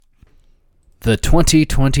The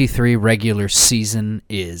 2023 regular season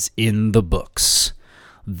is in the books.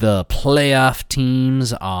 The playoff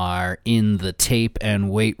teams are in the tape and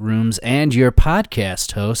weight rooms, and your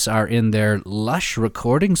podcast hosts are in their lush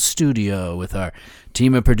recording studio with our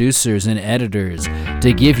team of producers and editors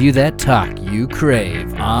to give you that talk you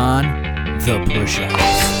crave on The Push-Ups.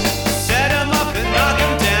 Set 'em up and knock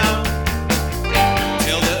 'em down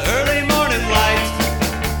till the early morning light,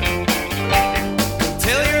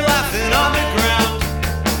 till you're laughing on the ground,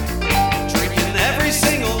 drinking every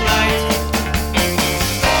single night.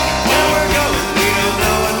 Where we're going, we don't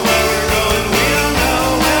know, and where we're going, we don't know.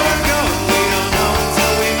 Where we're going, we don't know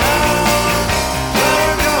until we know. Where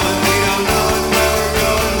we're going, we don't know, and where we're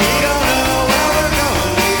going, we don't know. Where we're going,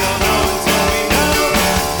 we don't know until we know.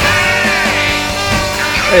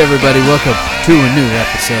 Hey everybody, welcome to a new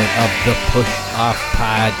episode of the Push-Off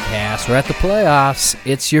Podcast. We're at the playoffs.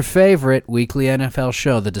 It's your favorite weekly NFL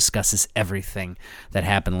show that discusses everything that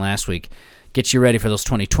happened last week. Get you ready for those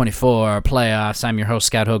 2024 playoffs. I'm your host,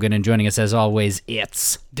 Scott Hogan, and joining us as always,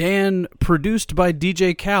 it's... Dan, produced by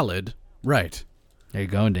DJ Khaled. Right. There you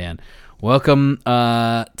go, Dan. Welcome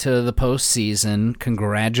to the postseason.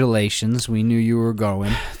 Congratulations. We knew you were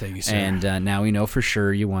going. Thank you, sir. And now we know for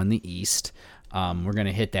sure you won the East. We're going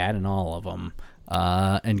to hit that in all of them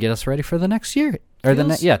and get us ready for the next year. Or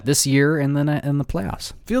this year and then in the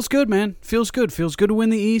playoffs. Feels good, man. Feels good. Feels good to win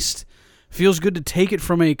the East. Feels good to take it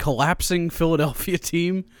from a collapsing Philadelphia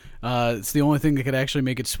team. It's the only thing that could actually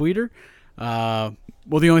make it sweeter. The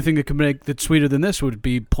only thing that could make it sweeter than this would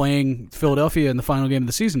be playing Philadelphia in the final game of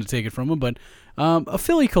the season to take it from them. But a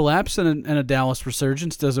Philly collapse and a Dallas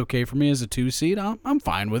resurgence does okay for me as a 2 seed. I'm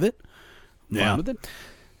fine with it. Fine with it.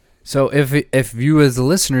 So if you as the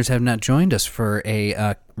listeners have not joined us for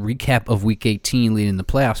a recap of Week 18 leading the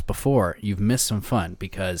playoffs before, you've missed some fun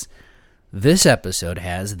because this episode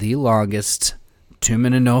has the longest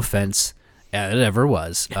 2-minute no offense it ever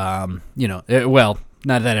was. Not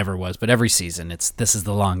that ever was, but every season this is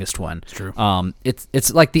the longest one. It's true.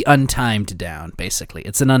 It's like the untimed down, basically.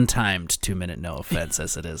 It's an untimed 2-minute no offense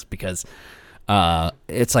as it is because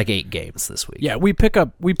it's like 8 games this week. Yeah, we pick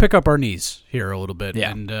up our knees here a little bit,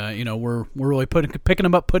 Yeah. and we're really picking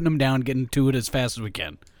them up, putting them down, getting to it as fast as we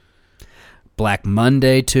can. Black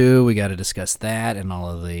Monday, too. We got to discuss that and all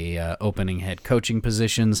of the opening head coaching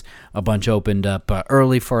positions. A bunch opened up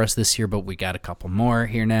early for us this year, but we got a couple more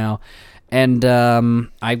here now. And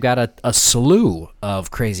I've got a slew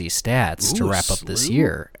of crazy stats to wrap up this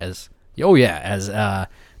year. As now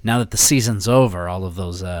that the season's over, all of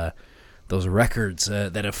those records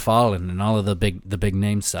that have fallen and all of the big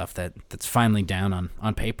name stuff that's finally down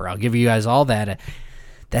on paper. I'll give you guys all that.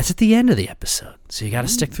 That's at the end of the episode, so you got to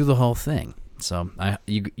stick through the whole thing. So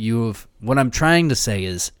what I'm trying to say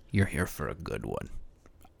is you're here for a good one.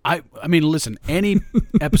 I mean, listen, any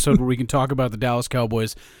episode where we can talk about the Dallas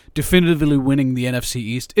Cowboys definitively winning the NFC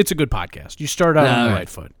East, it's a good podcast. You start out on the right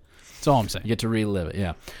foot. That's all I'm saying. You get to relive it,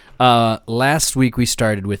 yeah. Last week we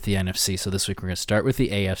started with the NFC, so this week we're going to start with the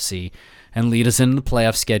AFC and lead us into the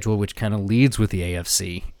playoff schedule, which kind of leads with the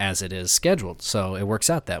AFC as it is scheduled. So it works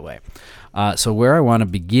out that way. So where I want to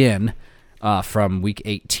begin from Week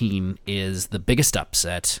 18 is the biggest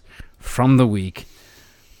upset from the week.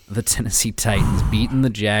 The Tennessee Titans beating the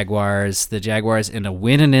Jaguars. The Jaguars in a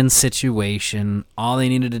win-and-in situation. All they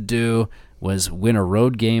needed to do was win a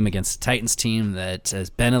road game against the Titans team that has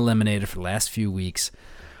been eliminated for the last few weeks,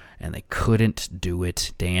 and they couldn't do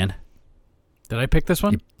it. Dan? Did I pick this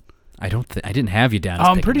one? I didn't have you down.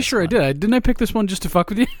 I'm pretty sure I did. Didn't I pick this one just to fuck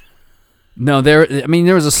with you? No, there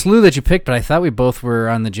was a slew that you picked, but I thought we both were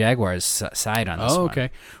on the Jaguars' side on this one. Oh, okay.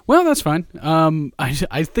 Well, that's fine.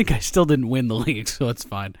 I think I still didn't win the league, so it's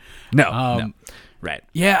fine. No. Right.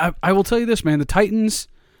 Yeah, I will tell you this, man. The Titans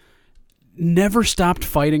never stopped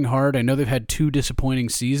fighting hard. I know they've had 2 disappointing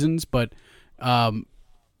seasons, but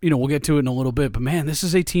we'll get to it in a little bit. But man, this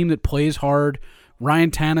is a team that plays hard.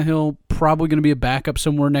 Ryan Tannehill probably going to be a backup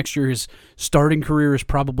somewhere next year. His starting career is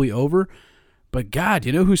probably over. But God,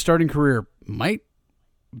 you know whose starting career might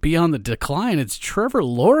be on the decline? It's Trevor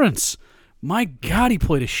Lawrence. My God, he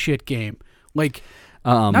played a shit game. Like,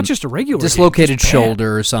 not just a regular dislocated game,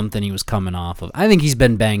 shoulder or something he was coming off of. I think he's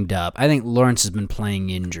been banged up. I think Lawrence has been playing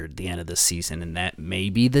injured the end of the season, and that may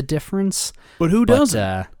be the difference. But who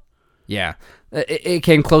doesn't? Yeah. It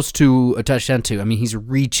came close to a touchdown, too. I mean, he's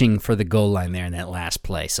reaching for the goal line there in that last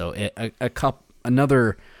play. So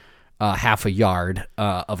another half a yard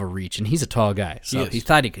of a reach, and he's a tall guy. So he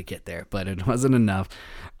thought he could get there, but it wasn't enough.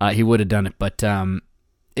 He would have done it. But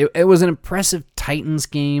it was an impressive Titans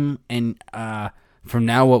game, and from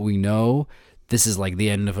now what we know, this is like the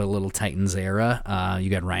end of a little Titans era. You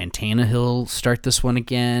got Ryan Tannehill start this one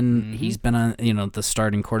again. He's been on, the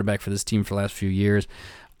starting quarterback for this team for the last few years.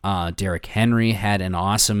 Derrick Henry had an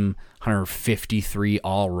awesome 153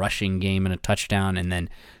 all rushing game and a touchdown, and then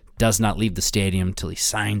does not leave the stadium till he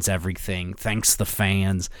signs everything. Thanks the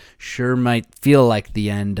fans. Sure might feel like the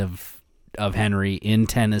end of Henry in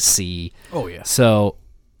Tennessee. Oh yeah. So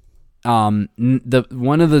the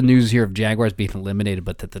one of the news here of Jaguars being eliminated,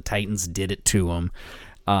 but that the Titans did it to them,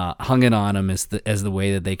 hung it on them as the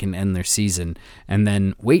way that they can end their season, and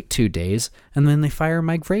then wait 2 days, and then they fire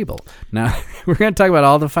Mike Vrabel. Now we're going to talk about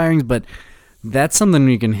all the firings, but that's something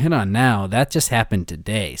we can hit on now. That just happened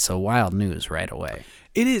today, so wild news right away.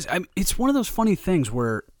 It is. It's one of those funny things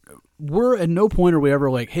where we're at no point are we ever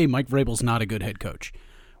like, hey, Mike Vrabel's not a good head coach.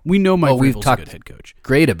 We know Mike Vrabel's a good head coach.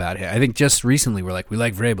 Great about it. I think just recently we're like, we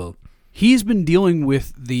like Vrabel. He's been dealing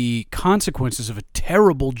with the consequences of a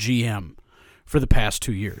terrible GM for the past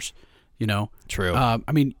 2 years. True.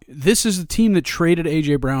 This is the team that traded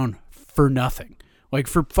A.J. Brown for nothing, like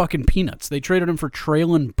for fucking peanuts. They traded him for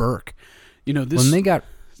Traylon Burke.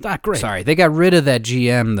 It's not great. Sorry, they got rid of that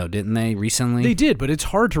GM though, didn't they? Recently, they did, but it's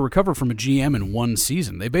hard to recover from a GM in one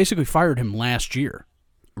season. They basically fired him last year.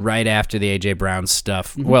 Right after the A.J. Brown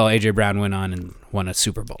stuff. Mm-hmm. Well, A.J. Brown went on and won a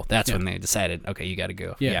Super Bowl. That's when they decided, okay, you got to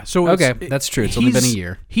go. Yeah. So that's true. It's only been a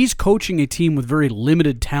year. He's coaching a team with very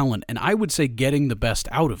limited talent, and I would say getting the best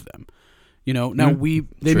out of them. Now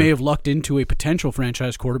they may have lucked into a potential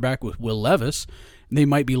franchise quarterback with Will Levis. They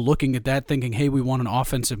might be looking at that thinking, hey, we want an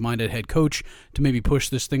offensive-minded head coach to maybe push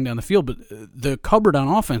this thing down the field. But the cupboard on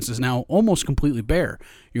offense is now almost completely bare.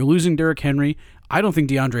 You're losing Derrick Henry. I don't think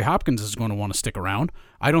DeAndre Hopkins is going to want to stick around.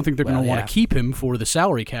 I don't think they're going to want to keep him for the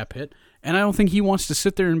salary cap hit. And I don't think he wants to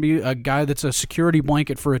sit there and be a guy that's a security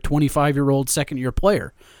blanket for a 25-year-old second-year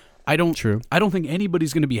player. I don't think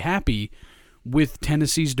anybody's going to be happy with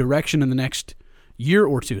Tennessee's direction in the next year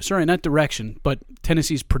or two. Sorry, not direction, but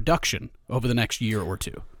Tennessee's production over the next year or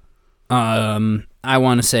two. I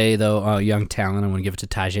want to say, though, young talent, I want to give it to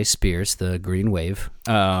Tajay Spears, the Green Wave.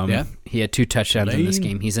 He had 2 touchdowns in this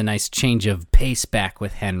game. He's a nice change of pace back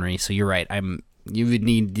with Henry. So you're right. You would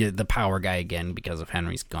need the power guy again because of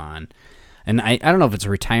Henry's gone. And I don't know if it's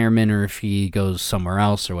a retirement or if he goes somewhere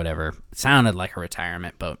else or whatever. It sounded like a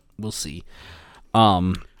retirement, but we'll see.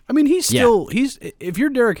 He's still if you're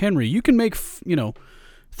Derrick Henry, you can make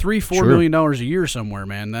 $3-4 million a year somewhere,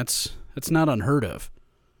 man. That's not unheard of.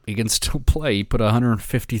 He can still play. He put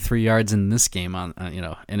 153 yards in this game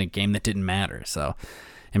in a game that didn't matter. So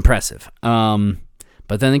impressive.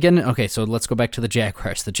 But then again, okay, so let's go back to the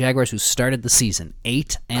Jaguars. The Jaguars who started the season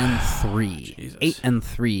 8-3.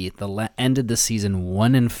 8-3. Ended the season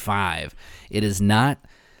 1-5. It is not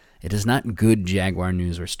good Jaguar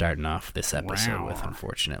news we're starting off this episode with,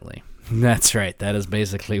 unfortunately. That's right. That is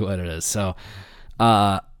basically what it is. So,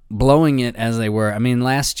 blowing it as they were.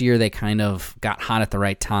 Last year they kind of got hot at the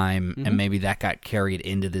right time, and maybe that got carried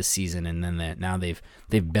into this season, and then now they've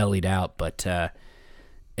bellied out. But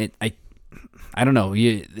I don't know.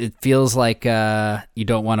 It feels like you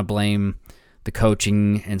don't want to blame the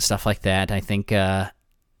coaching and stuff like that. I think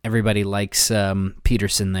everybody likes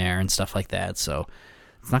Peterson there and stuff like that. So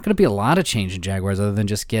it's not going to be a lot of change in Jaguars other than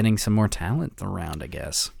just getting some more talent around, I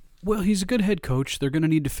guess. Well, he's a good head coach. They're going to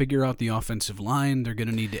need to figure out the offensive line. They're going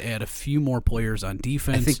to need to add a few more players on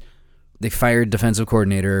defense. I think they fired defensive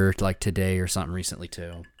coordinator like today or something recently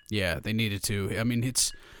too. Yeah, they needed to.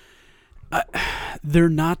 They're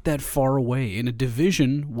not that far away in a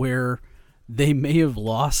division where they may have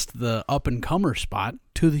lost the up-and-comer spot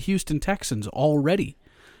to the Houston Texans already.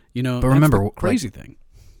 But remember, that's the crazy thing.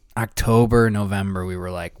 October, November, we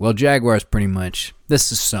were like, well, Jaguars pretty much,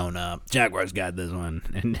 this is sewn up. Jaguars got this one.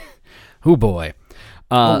 And, oh boy.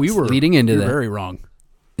 We were leading into that. Very wrong.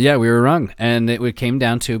 Yeah, we were wrong. And it came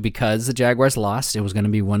down to, because the Jaguars lost, it was going to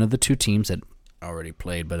be one of the 2 teams that already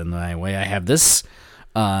played, but in the way I have this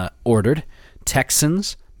ordered,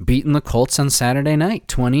 Texans beating the Colts on Saturday night,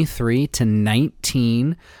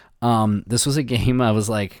 23-19. This was a game I was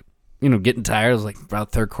like, getting tired. I was like,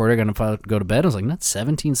 about third quarter, going to go to bed. I was like, not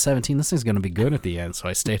 17-17. This thing's going to be good at the end. So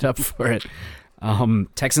I stayed up for it.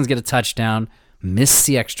 Texans get a touchdown, miss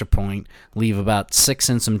the extra point, leave about 6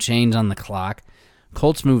 and some change on the clock.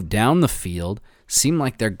 Colts move down the field, seem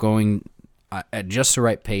like they're going at just the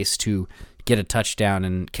right pace to get a touchdown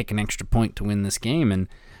and kick an extra point to win this game. And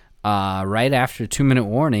right after a 2-minute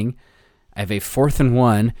warning, I have a 4th and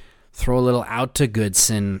 1, throw a little out to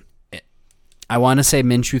Goodson. I want to say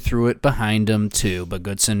Minshew threw it behind him too, but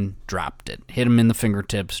Goodson dropped it. Hit him in the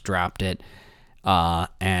fingertips, dropped it.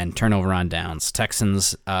 and turnover on downs.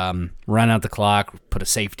 Texans run out the clock, put a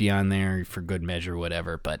safety on there for good measure,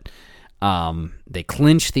 whatever. But they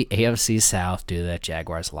clinch the AFC South due to that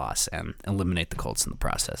Jaguars loss and eliminate the Colts in the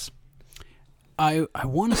process. I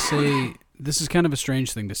want to say this is kind of a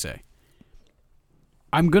strange thing to say.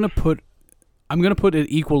 I'm gonna put it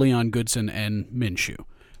equally on Goodson and Minshew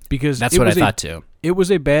because That's what I thought too. It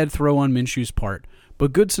was a bad throw on Minshew's part,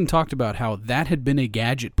 but Goodson talked about how that had been a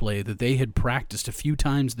gadget play that they had practiced a few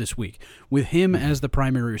times this week with him as the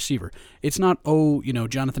primary receiver. It's not,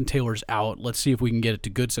 Jonathan Taylor's out, let's see if we can get it to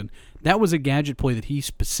Goodson. That was a gadget play that he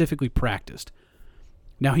specifically practiced.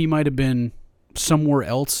 Now, he might have been somewhere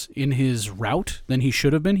else in his route than he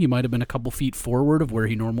should have been. He might have been a couple feet forward of where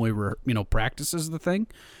he normally practices the thing,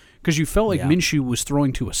 because you felt like Minshew was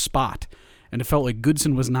throwing to a spot, and it felt like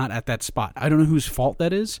Goodson was not at that spot. I don't know whose fault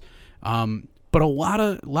that is, but a lot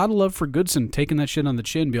of love for Goodson taking that shit on the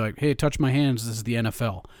chin, be like, hey, touch my hands, this is the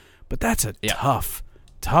NFL. But that's a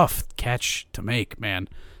tough catch to make, man.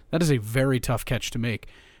 That is a very tough catch to make.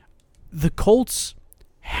 The Colts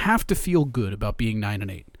have to feel good about being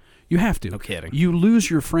 9-8. You have to. No kidding. You lose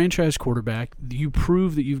your franchise quarterback. You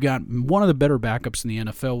prove that you've got one of the better backups in the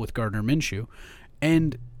NFL with Gardner Minshew.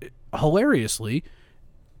 And hilariously,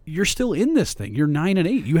 you're still in this thing. You're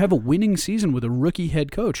 9-8. You have a winning season with a rookie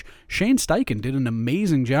head coach. Shane Steichen did an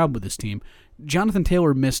amazing job with this team. Jonathan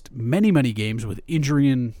Taylor missed many, many games with injury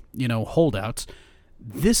and, holdouts.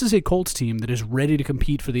 This is a Colts team that is ready to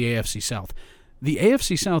compete for the AFC South. The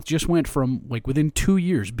AFC South just went from, within 2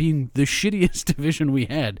 years, being the shittiest division we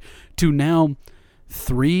had to now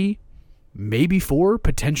 3, maybe 4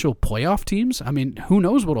 potential playoff teams. I mean, who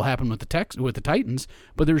knows what will happen with the Titans,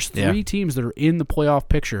 but there's 3 teams that are in the playoff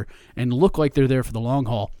picture and look like they're there for the long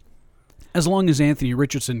haul. As long as Anthony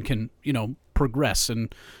Richardson can, progress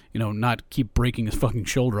and, not keep breaking his fucking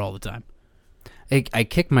shoulder all the time. I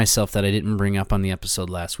kicked myself that I didn't bring up on the episode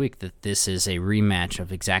last week that this is a rematch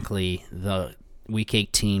of exactly the Week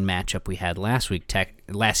 18 matchup we had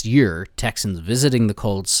last year. Texans visiting the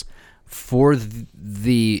Colts for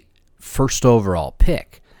the first overall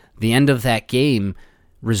pick. The end of that game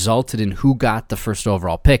resulted in who got the first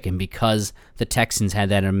overall pick, and because the Texans had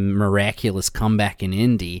that miraculous comeback in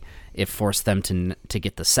Indy, it forced them to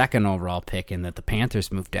get the second overall pick, and that the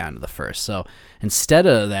Panthers moved down to the first. So instead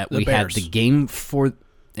of that, we had the game for,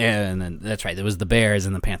 and then that's right, there was the Bears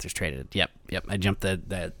and the Panthers traded. Yep, I jumped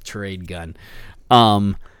that trade gun.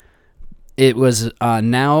 It was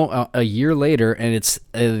now a year later, and it's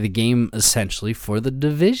the game essentially for the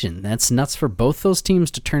division. That's nuts for both those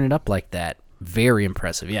teams to turn it up like that. Very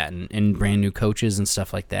impressive, yeah, and brand new coaches and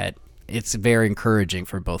stuff like that. It's very encouraging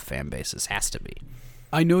for both fan bases. Has to be.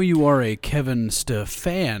 I know you are a Kevin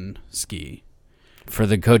Stefanski. For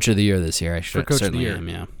the Coach of the Year this year, I certainly am,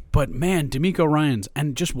 yeah. But, man, D'Amico Ryans,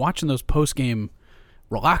 and just watching those post-game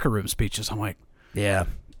locker room speeches, I'm like, yeah,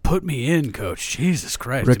 put me in, Coach. Jesus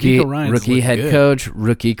Christ. Rookie head coach,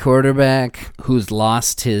 rookie quarterback, who's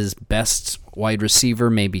lost his best wide receiver,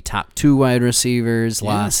 maybe top 2 wide receivers,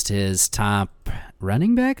 lost his top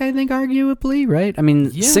running back, I think, arguably, right? I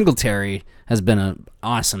mean, Singletary has been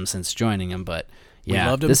awesome since joining him, but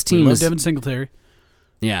yeah, this team is Devin Singletary.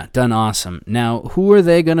 Yeah, done awesome. Now, who are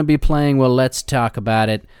they going to be playing? Well, let's talk about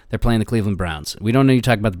it. They're playing the Cleveland Browns. We don't need to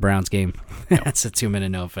talk about the Browns game. That's a 2-minute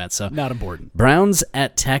no offense. So not important. Browns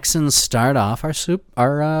at Texans start off our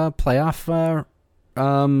playoff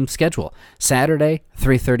schedule. Saturday,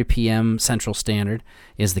 3:30 p.m. Central Standard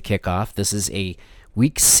is the kickoff. This is a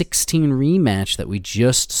Week 16 rematch that we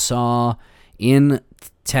just saw in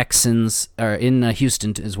Texans or in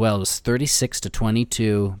Houston as well. It was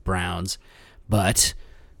 36-22 Browns, but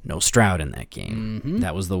no Stroud in that game. Mm-hmm.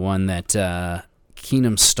 That was the one that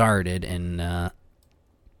Keenum started and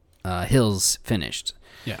Hills finished.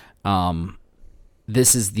 Yeah.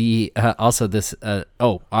 This is the also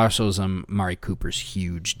is Amari Cooper's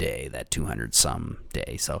huge day, that 200-some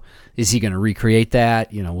day. So is he going to recreate that?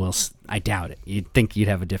 I doubt it. You'd think you'd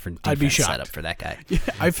have a different defense setup for that guy. Yeah,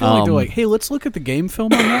 I feel like they're like, hey, let's look at the game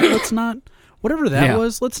film on that. Let's not, whatever that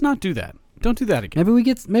was, let's not do that. Don't do that again. Maybe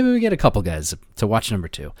we get a couple guys to watch number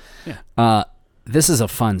 2. Yeah. This is a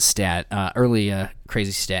fun stat. Early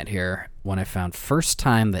crazy stat here. When I found first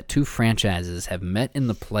time that 2 franchises have met in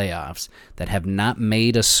the playoffs that have not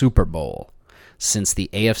made a Super Bowl since the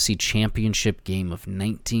AFC Championship game of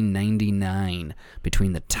 1999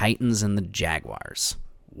 between the Titans and the Jaguars.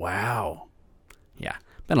 Wow. Yeah.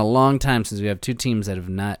 Been a long time since we have 2 teams that have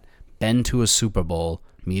not been to a Super Bowl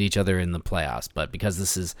meet each other in the playoffs. But because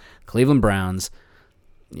this is Cleveland Browns,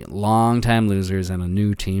 long-time losers, and a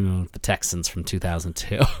new team of the Texans from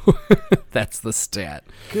 2002. That's the stat.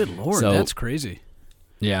 Good Lord, So- that's crazy.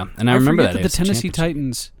 Yeah, and I remember forget that the AFC Tennessee Championship.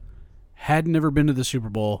 Titans had never been to the Super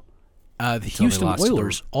Bowl. The they Houston lost to the-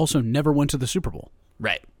 Oilers also never went to the Super Bowl.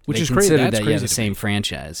 Right. Which They is crazy. considered That's that, crazy the to same me.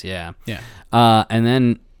 franchise, yeah. Yeah. And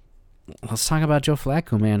then let's talk about Joe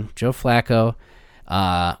Flacco, man. Joe Flacco,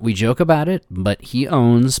 we joke about it, but he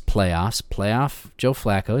owns playoffs. Playoff Joe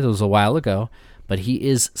Flacco. It was a while ago, but he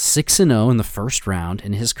is 6-0 in the first round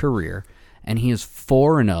in his career, and he is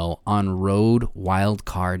 4-0 on road wild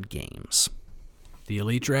card games. The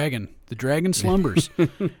Elite Dragon. The Dragon slumbers.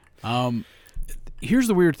 Here's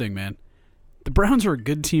the weird thing, man. The Browns are a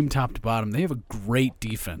good team top to bottom. They have a great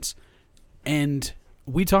defense. And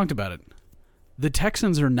we talked about it. The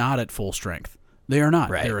Texans are not at full strength. They are not.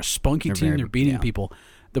 Right. They're a spunky They're team. very- They're beating yeah. people.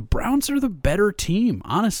 The Browns are the better team,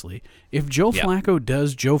 honestly. If Joe Yeah. Flacco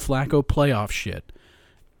does Joe Flacco playoff shit,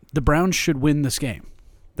 the Browns should win this game.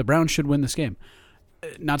 The Browns should win this game.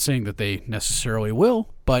 Not saying that they necessarily will,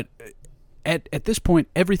 but at this point,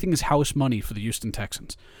 everything is house money for the Houston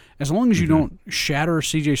Texans. As long as you don't shatter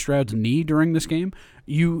C.J. Stroud's knee during this game,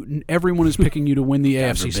 everyone is picking you to win the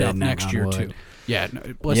AFC forbid, South knock next on year wood. too. Yeah,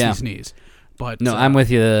 bless Yeah. these knees. But No, I'm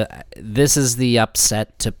with you. This is the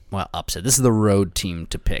upset. This is the road team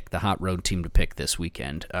to pick, the hot road team to pick this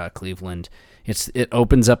weekend. Cleveland. It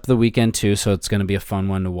opens up the weekend too, so it's going to be a fun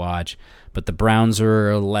one to watch. But the Browns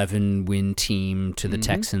are 11-win team to the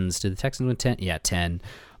Texans. Did the Texans win 10? Yeah, 10.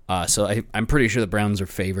 So I'm pretty sure the Browns are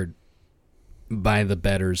favored by the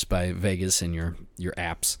bettors, by Vegas and your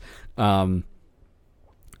apps.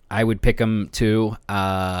 I would pick them too.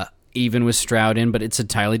 Even with Stroud in, but it's a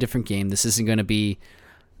entirely different game. This isn't going to be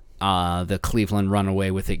the Cleveland run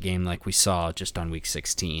away with it game like we saw just on week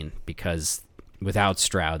 16, because without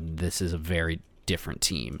Stroud, this is a very different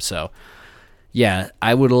team. So, yeah,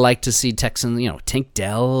 I would like to see Texans, Tank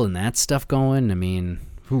Dell and that stuff going. I mean,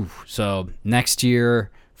 whew. So next year,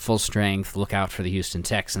 full strength, look out for the Houston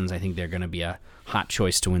Texans. I think they're going to be a hot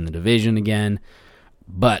choice to win the division again.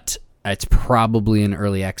 But it's probably an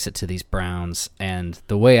early exit to these Browns, and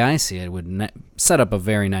the way I see it would set up a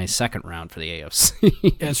very nice second round for the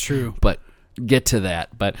AFC. that's true. But get to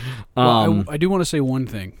that. But Well, I do want to say one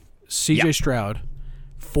thing. C.J. Yeah. Stroud,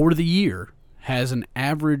 for the year, has an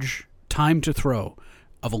average time to throw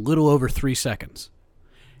of a little over 3 seconds.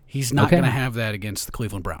 He's not Okay. going to have that against the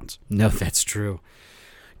Cleveland Browns. no, that's true.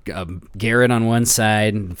 Garrett on one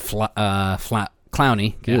side, and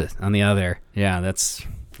Clowney on the other. Yeah, that's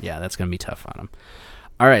going to be tough on him.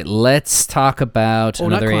 All right, let's talk about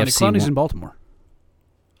another not Clowney. AFC. Clowney's in Baltimore.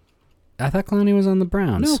 I thought Clowney was on the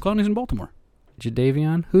Browns. No, Clowney's in Baltimore.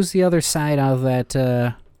 Jadeveon? Who's the other side of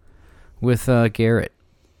that with Garrett?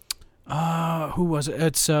 Who was it?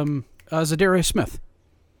 It's Zadarius Smith.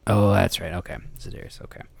 Oh, that's right. Okay, Zadarius.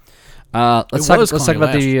 Okay. was Let's talk Clowney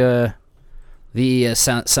about the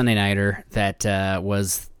Sunday nighter that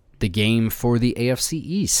was the game for the AFC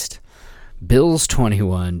East. Bills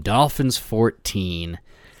 21, Dolphins 14.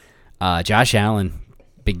 Josh Allen,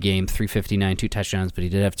 big game, 359, 2 touchdowns, but he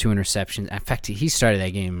did have 2 interceptions. In fact, he started that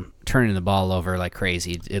game turning the ball over like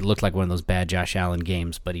crazy. It looked like one of those bad Josh Allen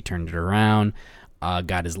games, but he turned it around,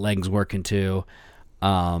 got his legs working too.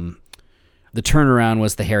 The turnaround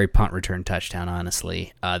was the Harry punt return touchdown,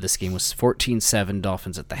 honestly. This game was 14-7,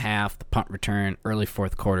 Dolphins at the half. The punt return, early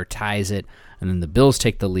fourth quarter, ties it, and then the Bills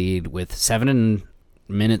take the lead with 7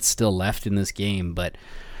 minutes still left in this game, but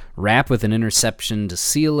Rapp with an interception to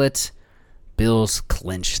seal it. Bills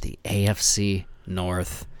clinch the AFC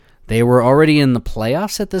North. They were already in the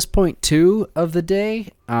playoffs at this point, too, of the day.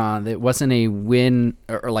 It wasn't a win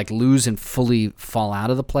or like lose and fully fall out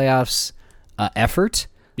of the playoffs effort.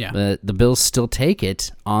 Yeah. The Bills still take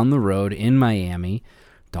it on the road in Miami.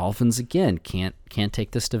 Dolphins, again, can't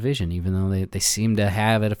take this division, even though they seem to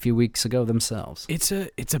have it a few weeks ago themselves. It's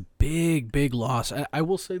a big loss. I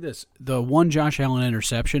will say this: the one Josh Allen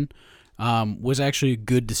interception was actually a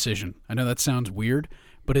good decision. I know that sounds weird,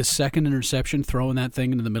 but his second interception, throwing that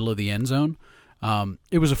thing into the middle of the end zone,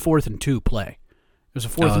 it was a 4th and 2 play. It was a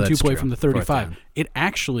 4th and 2 that's play true. from the 4th 35. down. It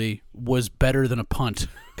actually was better than a punt.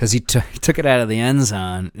 Because he took it out of the end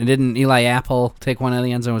zone. And didn't Eli Apple take one out of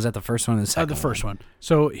the end zone? Was that the first one or the second The first one.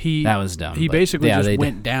 So That was dumb, He but basically yeah, just they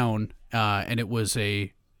went down, and it was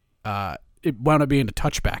it wound up being a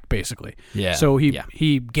touchback, basically. Yeah, So yeah.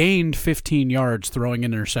 he gained 15 yards throwing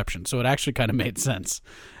an interception. So it actually kind of made sense.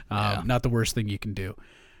 Not the worst thing you can do.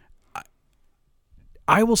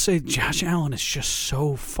 I will say Josh Allen is just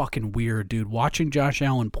so fucking weird, dude. Watching Josh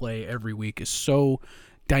Allen play every week is so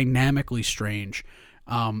dynamically strange.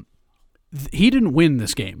 He didn't win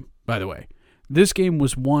this game, by the way. This game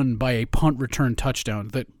was won by a punt return touchdown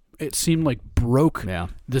that it seemed like broke Yeah.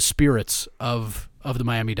 the spirits of the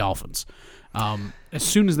Miami Dolphins. As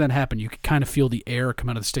soon as that happened, you could kind of feel the air come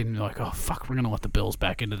out of the stadium. You're like, oh, fuck, we're going to let the Bills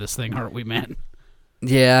back into this thing, aren't we, man?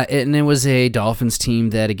 Yeah, and it was a Dolphins team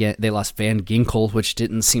that, again, they lost Van Ginkel, which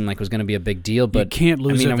didn't seem like was going to be a big deal. But You can't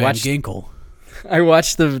lose I at Van Ginkel. I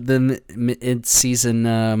watched the mid-season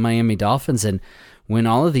Miami Dolphins, and when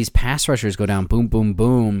all of these pass rushers go down, boom, boom,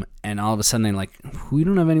 boom, and all of a sudden they're like, we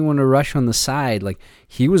don't have anyone to rush on the side. Like,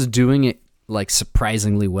 he was doing it like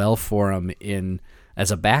surprisingly well for him as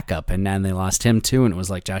a backup, and then they lost him too, and it was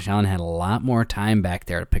like Josh Allen had a lot more time back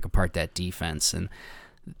there to pick apart that defense, and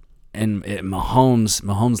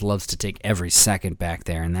Mahomes loves to take every second back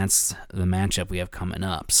there, and that's the matchup we have coming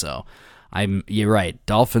up. So you're right.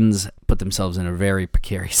 Dolphins put themselves in a very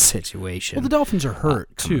precarious situation. Well, the Dolphins are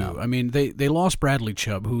hurt too. up. I mean, they lost Bradley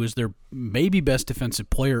Chubb, who is their maybe best defensive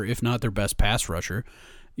player, if not their best pass rusher.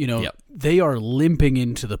 Yep. They are limping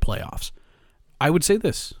into the playoffs. I would say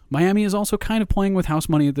this: Miami is also kind of playing with house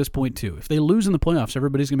money at this point too. If they lose in the playoffs,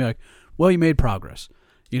 everybody's gonna be like, "Well, you made progress.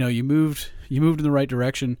 You moved in the right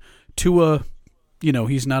direction." Tua,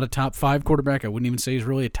 he's not a top 5 quarterback. I wouldn't even say he's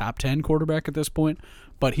really a top 10 quarterback at this point,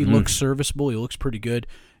 but he looks serviceable. He looks pretty good.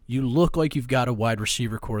 You look like you've got a wide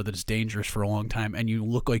receiver core that is dangerous for a long time, and you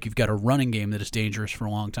look like you've got a running game that is dangerous for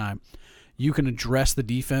a long time. You can address the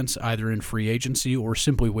defense either in free agency or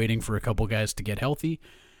simply waiting for a couple guys to get healthy.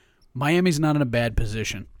 Miami's not in a bad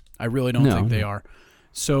position. I really don't think they are.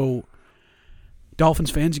 So,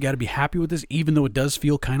 Dolphins fans, you got to be happy with this, even though it does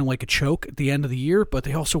feel kind of like a choke at the end of the year, but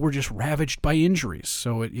they also were just ravaged by injuries,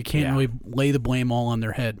 so you can't really lay the blame all on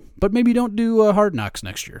their head. But maybe don't do Hard Knocks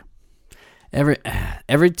next year.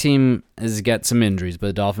 Every team has got some injuries,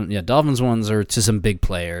 but Dolphins ones are to some big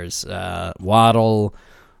players. Waddle,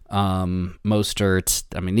 Mostert.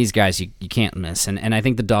 I mean, these guys you can't miss, and I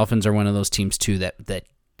think the Dolphins are one of those teams too that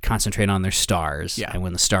concentrate on their stars. Yeah. And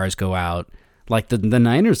when the stars go out, like the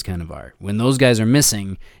Niners kind of are. When those guys are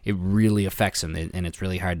missing, it really affects them, and it's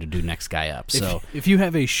really hard to do next guy up. So if you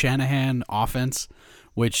have a Shanahan offense,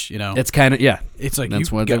 which it's kind of it's like that's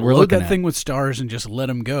you what got to we're load looking that at. thing with stars and just let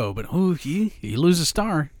him go. But you lose a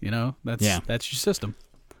star, that's your system.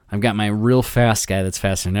 I've got my real fast guy that's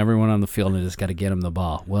faster than everyone on the field, and I just got to get him the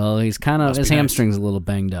ball. Well, he's kind of his hamstring's a little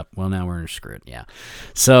banged up. Well, now we're screwed. Yeah,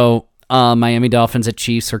 so. Miami Dolphins at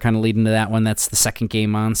Chiefs are kind of leading to that one. That's the second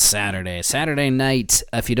game on Saturday. Saturday night,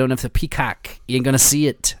 if you don't have the Peacock, you ain't going to see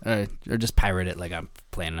it. Or just pirate it like I'm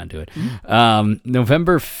planning on doing.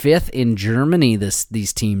 November 5th in Germany,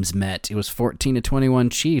 these teams met. It was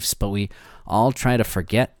 14-21 Chiefs, but we all try to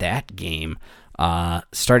forget that game.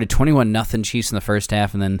 Started 21-0 Chiefs in the first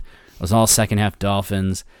half, and then it was all second half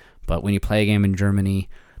Dolphins. But when you play a game in Germany,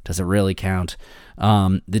 does it really count?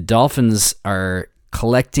 The Dolphins are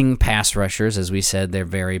collecting pass rushers. As we said, they're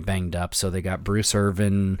very banged up. So they got Bruce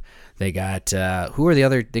Irvin. They got, who are the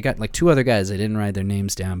other? They got like 2 other guys. I didn't write their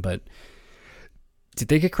names down, but did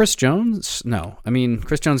they get Chris Jones? No. I mean,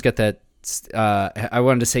 Chris Jones got that. I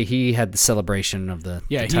wanted to say he had the celebration of the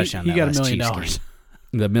touchdown. He got $1 last million. Chiefs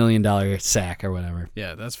game. The $1 million sack or whatever.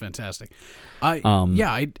 Yeah, that's fantastic. I don't.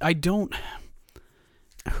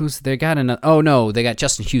 They got another? Oh no, they got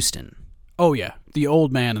Justin Houston. Oh yeah, the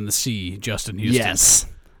old man in the sea, Justin Houston. Yes.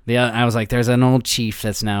 I was like, there's an old Chief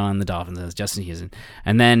that's now on the Dolphins. That's Justin Houston.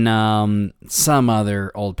 And then some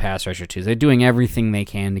other old pass rusher, too. They're doing everything they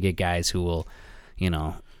can to get guys who will,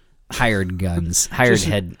 hired guns,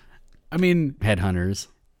 headhunters.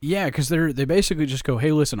 Yeah, because they basically just go,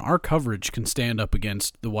 hey, listen, our coverage can stand up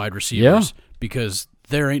against the wide receivers because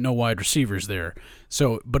there ain't no wide receivers there.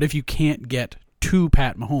 So, but if you can't get to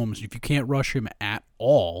Pat Mahomes, if you can't rush him at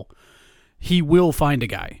all, he will find a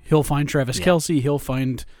guy. He'll find Travis Kelce. He'll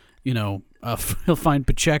find, he'll find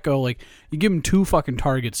Pacheco. Like, you give him 2 fucking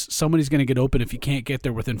targets, somebody's going to get open if you can't get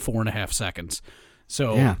there within 4.5 seconds.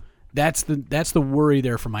 So that's the worry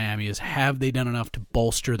there for Miami is have they done enough to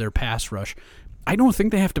bolster their pass rush? I don't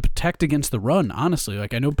think they have to protect against the run, honestly.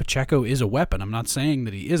 Like, I know Pacheco is a weapon. I'm not saying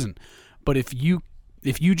that he isn't. But if you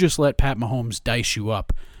just let Pat Mahomes dice you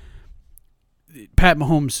up, Pat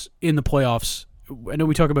Mahomes in the playoffs, I know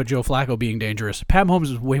we talk about Joe Flacco being dangerous. Pat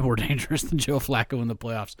Mahomes is way more dangerous than Joe Flacco in the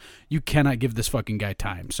playoffs. You cannot give this fucking guy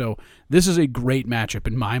time. So this is a great matchup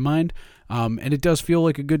in my mind, and it does feel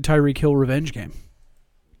like a good Tyreek Hill revenge game.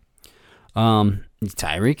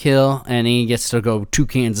 Tyreek Hill, and he gets to go to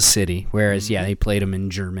Kansas City, whereas, they played him in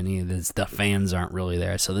Germany. The fans aren't really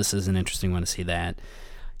there, so this is an interesting one to see that.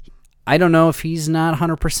 I don't know if he's not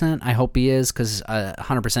 100%. I hope he is, because 100%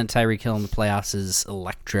 Tyreek Hill in the playoffs is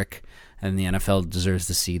electric, and the NFL deserves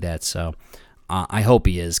to see that. So I hope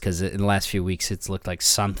he is, because in the last few weeks it's looked like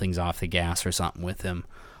something's off the gas or something with him.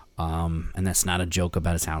 And that's not a joke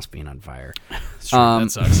about his house being on fire. Sure,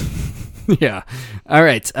 that sucks. Yeah. All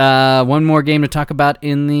right. One more game to talk about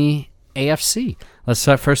in the AFC. Let's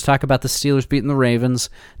first talk about the Steelers beating the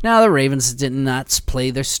Ravens. Now, the Ravens did not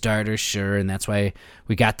play their starters, sure, and that's why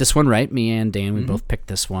we got this one right. Me and Dan, we both picked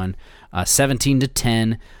this one.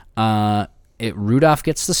 17-10. Rudolph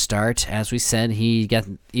gets the start. As we said, he got,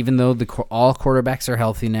 even though all quarterbacks are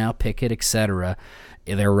healthy now, Pickett, etc.,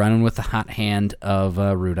 they're running with the hot hand of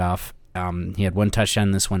Rudolph. He had one touchdown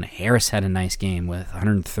in this one. Harris had a nice game with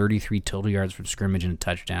 133 total yards from scrimmage and a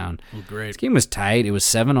touchdown. Oh, great. This game was tight. It was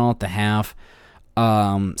 7-all at the half.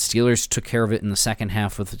 Steelers took care of it in the second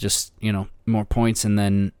half with just, more points, and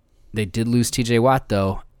then they did lose TJ Watt,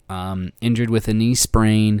 though, injured with a knee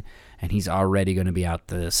sprain, and he's already going to be out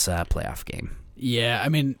this playoff game. Yeah, I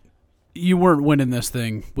mean, you weren't winning this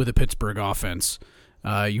thing with a Pittsburgh offense.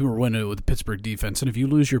 You were winning it with the Pittsburgh defense, and if you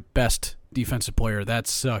lose your best defensive player, that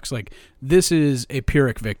sucks. Like, this is a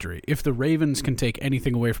Pyrrhic victory. If the Ravens can take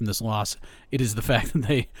anything away from this loss, it is the fact that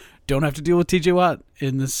they don't have to deal with TJ Watt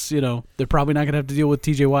in this, they're probably not going to have to deal with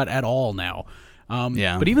TJ Watt at all now.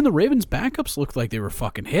 Yeah. But even the Ravens backups looked like they were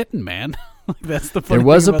fucking hitting, man. Like, that's the funny There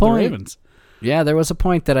was thing a about point. the Ravens. Yeah, there was a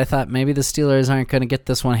point that I thought maybe the Steelers aren't going to get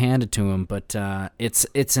this one handed to them, but it's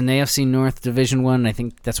an AFC North Division 1. I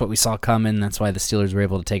think that's what we saw coming. That's why the Steelers were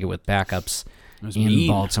able to take it with backups in mean.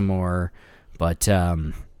 Baltimore. But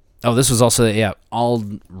this was also all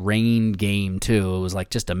rain game too. It was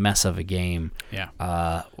like just a mess of a game. Yeah,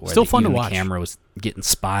 where still fun to even watch. The camera was getting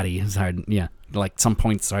spotty. It was hard. Yeah, like some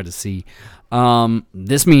points it's hard to see.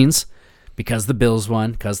 This means, because the Bills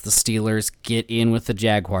won, because the Steelers get in with the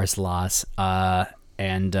Jaguars loss,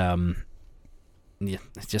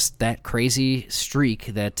 just that crazy streak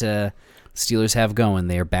that Steelers have going.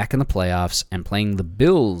 They are back in the playoffs and playing the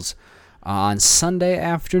Bills on Sunday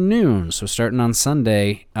afternoon. So starting on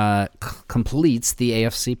Sunday, completes the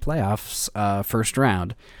AFC playoffs first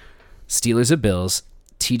round. Steelers at Bills,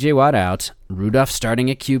 TJ Watt out, Rudolph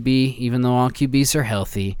starting at QB, even though all QBs are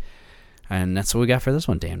healthy. And that's what we got for this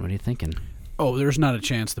one, Dan. What are you thinking? Oh, there's not a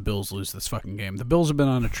chance the Bills lose this fucking game. The Bills have been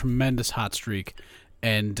on a tremendous hot streak,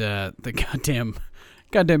 and the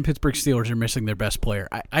goddamn Pittsburgh Steelers are missing their best player.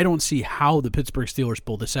 I don't see how the Pittsburgh Steelers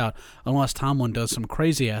pull this out unless Tomlin does some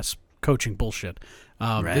crazy-ass coaching bullshit.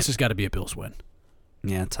 Right. This has got to be a Bills win.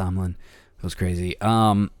 Yeah, Tomlin. It was crazy.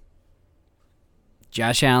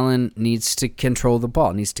 Josh Allen needs to control the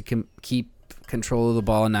ball, needs to keep control of the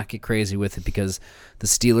ball and not get crazy with it, because the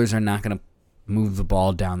Steelers are not going to move the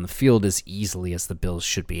ball down the field as easily as the Bills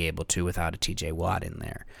should be able to without a TJ Watt in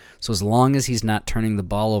there. So as long as he's not turning the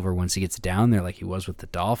ball over once he gets down there like he was with the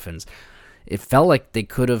Dolphins, it felt like they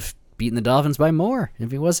could have beaten the Dolphins by more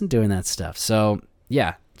if he wasn't doing that stuff. So,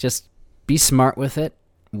 yeah, just be smart with it,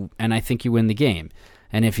 and I think you win the game.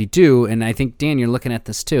 And if you do, and I think, Dan, you're looking at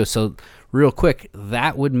this too, so real quick,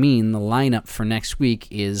 that would mean the lineup for next week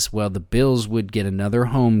is, well, the Bills would get another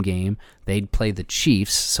home game. They'd play the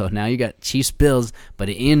Chiefs. So now you got Chiefs-Bills, but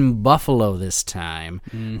in Buffalo this time.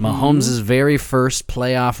 Mm-hmm. Mahomes' very first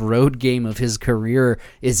playoff road game of his career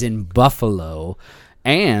is in Buffalo.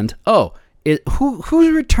 And, who's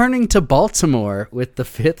returning to Baltimore with the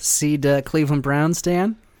 5th seed Cleveland Browns,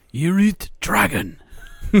 Dan? Uriet Dragon.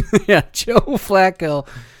 Yeah, Joe Flacco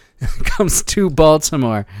comes to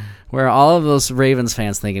Baltimore, where all of those Ravens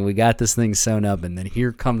fans thinking we got this thing sewn up, and then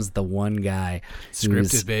here comes the one guy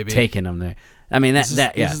Scripted, baby, taking them there. I mean, that's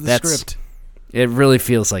the script. It really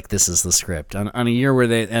feels like this is the script on a year where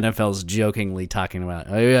the NFL's jokingly talking about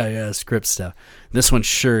script stuff. This one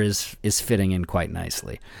sure is fitting in quite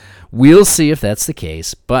nicely. We'll see if that's the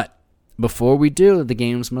case, but before we do, the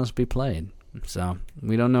games must be played. So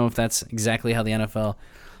we don't know if that's exactly how the NFL,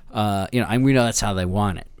 we know that's how they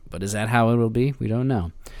want it, but is that how it will be? We don't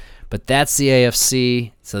know. But that's the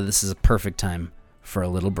AFC, so this is a perfect time for a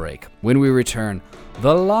little break. When we return,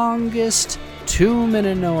 the longest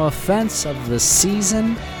 2-minute no offense of the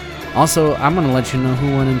season. Also, I'm going to let you know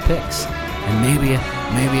who won in picks, and maybe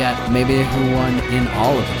who won in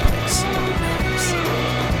all of the picks.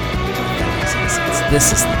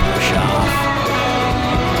 This is the push off.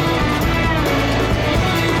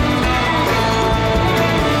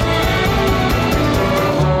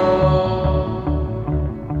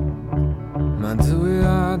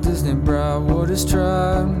 Disney Browwater's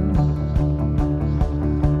tribe,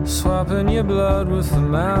 swapping your blood with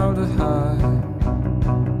formaldehyde.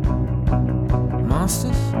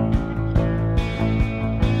 Monsters,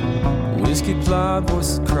 whiskey plied,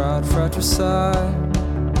 voices cried fratricide.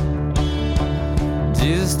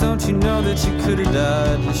 Jesus, don't you know that you could have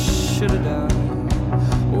died? You should have died,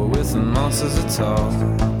 or with the monsters at all.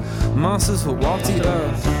 Monsters will walk the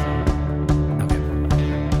earth.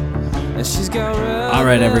 And she's got red All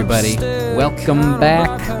right, everybody. lipstick, Welcome kind of back.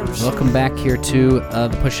 rock her Welcome back here to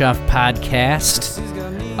the Push Off Podcast.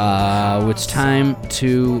 It's time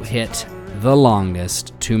to hit the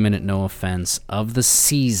longest 2-minute no offense of the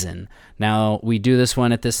season. Now, we do this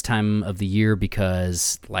one at this time of the year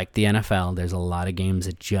because, like the NFL, there's a lot of games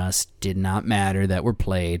that just did not matter that were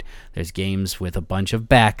played. There's games with a bunch of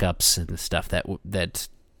backups and stuff that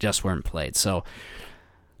just weren't played. So,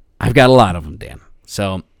 I've got a lot of them, Dan.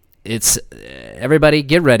 So, it's everybody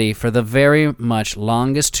get ready for the very much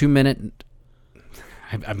longest 2-minute.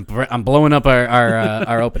 I'm blowing up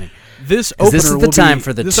our opening. This opener this is the will time be,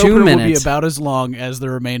 for the this 2 opener will be minutes. about as long as the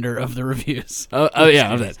remainder of the reviews. Oh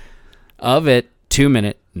yeah, of it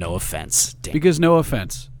 2-minute no offense. Damn. Because no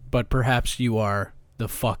offense, but perhaps you are the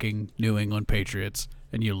fucking New England Patriots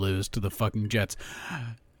and you lose to the fucking Jets.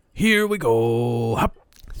 Here we go. Hop.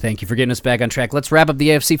 Thank you for getting us back on track. Let's wrap up the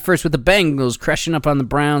AFC first with the Bengals crushing up on the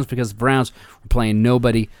Browns because the Browns were playing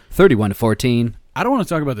nobody, 31-14. I don't want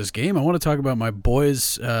to talk about this game. I want to talk about my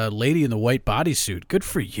boy's lady in the white bodysuit. Good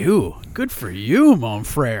for you. Good for you, mon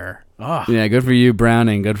frere. Oh. Yeah, good for you,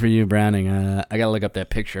 Browning. Good for you, Browning. I got to look up that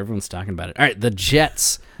picture. Everyone's talking about it. All right, the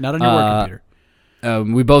Jets. Not on your work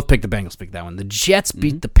computer. We both picked the Bengals. Picked that one. The Jets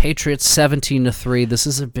beat the Patriots 17-3. This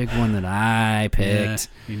is a big one that I picked.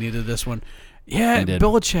 Yeah, you needed this one. Yeah, I did.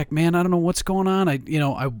 Belichick, man, I don't know what's going on. I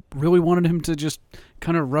really wanted him to just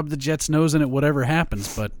kind of rub the Jets' nose in it, whatever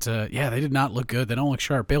happens. But yeah, they did not look good. They don't look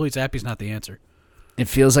sharp. Bailey Zappi's not the answer. It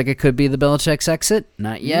feels like it could be the Belichick's exit.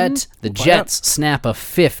 Not yet. The We'll find Jets snap a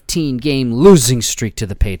 15-game losing streak to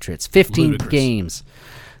the Patriots. 15 Ludicrous. games.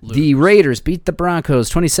 The Raiders beat the Broncos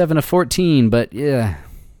 27-14, but yeah.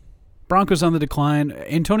 Broncos on the decline.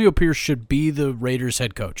 Antonio Pierce should be the Raiders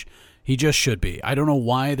head coach. He just should be. I don't know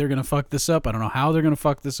why they're going to fuck this up. I don't know how they're going to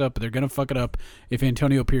fuck this up, but they're going to fuck it up if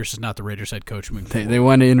Antonio Pierce is not the Raiders head coach moving forward. They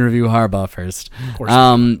want to interview Harbaugh first. Of course.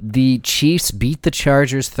 The Chiefs beat the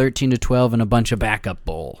Chargers 13-12 in a bunch of backup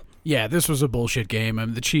bowl. Yeah, this was a bullshit game. I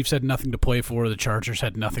mean, the Chiefs had nothing to play for. The Chargers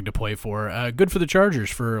had nothing to play for. Good for the Chargers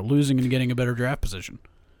for losing and getting a better draft position.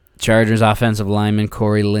 Chargers offensive lineman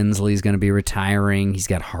Corey Linsley is going to be retiring. He's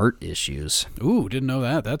got heart issues. Ooh, didn't know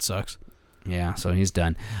that. That sucks. Yeah, so he's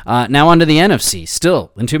done. Now on to the NFC.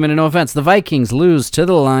 Still, in 2-minute no offense, the Vikings lose to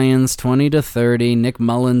the Lions 20-30. Nick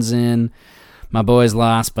Mullins in. My boys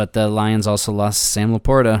lost, but the Lions also lost Sam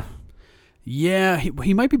Laporta. Yeah,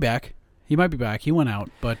 he might be back. He might be back. He went out,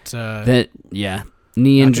 but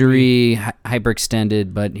Knee injury,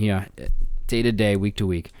 hyperextended, but yeah, day to day, week to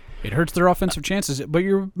week. it hurts their offensive chances. But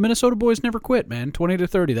your Minnesota boys never quit, man.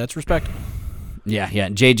 20-30, that's respectable. Yeah.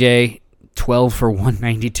 JJ 12 for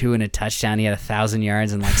 192 and a touchdown. He had 1,000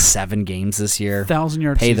 yards in like 7 games this year.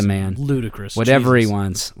 1,000-yard Pay the season. man. Ludicrous. Whatever Jesus. he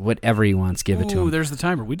wants, give it to Ooh, him. there's the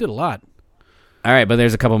timer. We did a lot. All right, but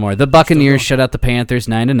there's a couple more. The Buccaneers shut out the Panthers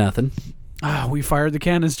 9-0. We fired the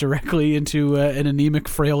cannons directly into an anemic,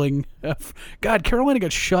 frailing. God, Carolina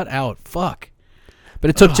got shut out. Fuck. But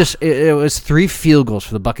it took it was 3 field goals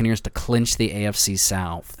for the Buccaneers to clinch the AFC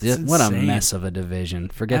South. That's What a insane. mess of a division.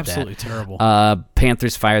 Forget Absolutely that. terrible.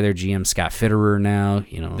 Panthers fire their GM Scott Fitterer now.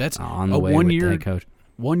 That's on the a way 1 with year the head coach.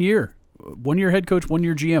 1 year. 1 year head coach, 1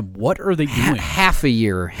 year GM. What are they doing? Half a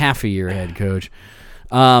year head coach.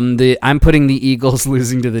 I'm putting the Eagles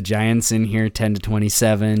losing to the Giants in here,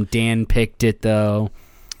 10-27. Dan picked it though.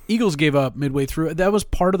 Eagles gave up midway through. That was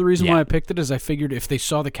part of the reason Yeah. why I picked it, is I figured if they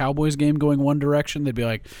saw the Cowboys game going one direction, they'd be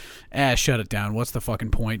like, shut it down. What's the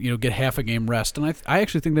fucking point? Get half a game rest. And I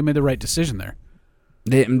actually think they made the right decision there.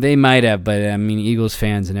 They might have, but I mean, Eagles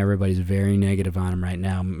fans and everybody's very negative on him right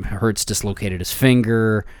now. Hurts dislocated his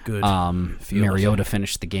finger. Good. Mariota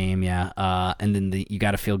finished the game, yeah. And then you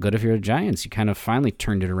got to feel good if you're the Giants. You kind of finally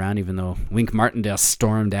turned it around, even though Wink Martindale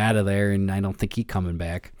stormed out of there, and I don't think he's coming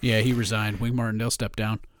back. Yeah, he resigned. Wink Martindale stepped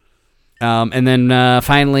down. And then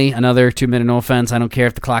finally, another 2-minute no offense. I don't care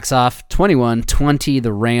if the clock's off. 21-20,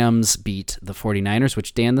 the Rams beat the 49ers,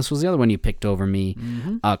 which, Dan, this was the other one you picked over me.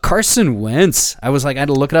 Mm-hmm. Carson Wentz. I was like, I had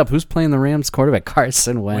to look it up. Who's playing the Rams quarterback?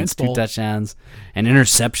 Carson Wentz. Wentz 2 Bowl. touchdowns. An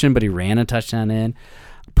interception, but he ran a touchdown in.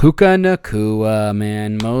 Puka Nacua,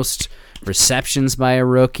 man. Most receptions by a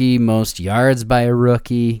rookie, most yards by a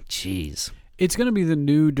rookie. Jeez. It's going to be the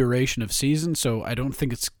new duration of season, so I don't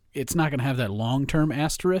think it's not going to have that long-term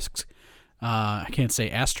asterisks. I can't say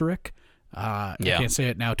asterisk. I can't say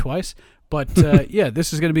it now twice. But, yeah,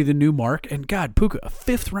 this is going to be the new mark. And, God, Puka, a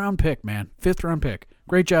 5th-round pick, man. 5th-round pick.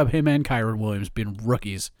 Great job, him and Kyron Williams being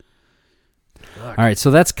rookies. All right, so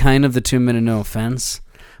that's kind of the 2-minute no offense.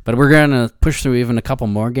 But we're going to push through even a couple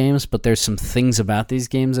more games, but there's some things about these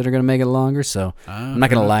games that are going to make it longer, so I'm not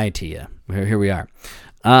going to lie to you. Here we are.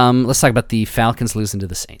 Let's talk about the Falcons losing to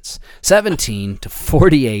the Saints.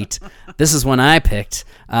 17-48. This is one I picked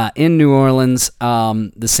in New Orleans.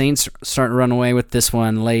 The Saints starting to run away with this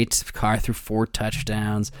one late. Carr threw 4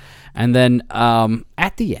 touchdowns. And then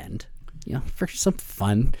at the end, for some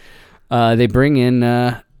fun, they bring in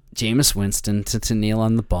Jameis Winston to kneel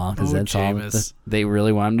on the ball because that's all they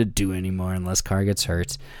really want him to do anymore unless Carr gets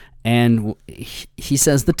hurt. And he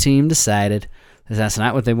says the team decided that's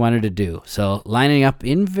not what they wanted to do. So lining up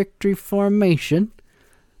in victory formation,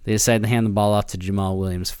 they decided to hand the ball off to Jamal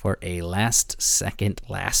Williams for a last-second,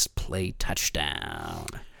 last-play touchdown.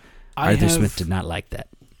 Arthur Smith did not like that.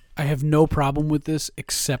 I have no problem with this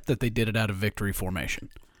except that they did it out of victory formation.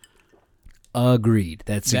 Agreed.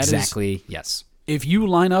 That's exactly, yes. If you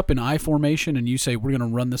line up in I formation and you say, we're going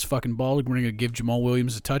to run this fucking ball, we're going to give Jamal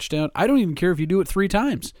Williams a touchdown, I don't even care if you do it 3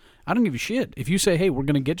 times. I don't give a shit. If you say, hey, we're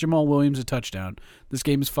going to get Jamal Williams a touchdown, this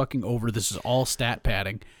game is fucking over, this is all stat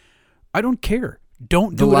padding, I don't care.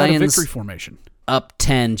 Don't do it out of victory formation. Up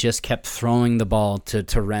 10 just kept throwing the ball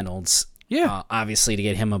to Reynolds. Yeah. Obviously to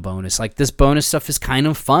get him a bonus. Like, this bonus stuff is kind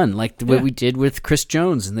of fun. Like what we did with Chris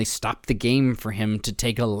Jones, and they stopped the game for him to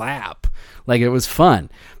take a lap. Like, it was fun.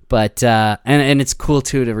 But and it's cool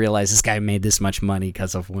too to realize this guy made this much money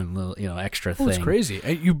because of one little extra thing. It's crazy.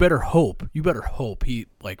 You better hope he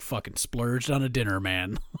like fucking splurged on a dinner,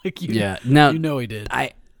 man. Like now he did.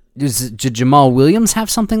 Did Jamal Williams have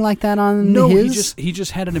something like that on his? he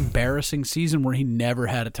just had an embarrassing season where he never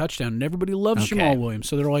had a touchdown, and everybody loves Jamal Williams.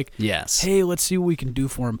 So they're like, yes, hey, let's see what we can do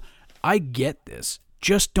for him. I get this.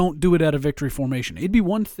 Just don't do it out of victory formation. It'd be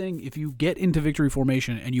one thing if you get into victory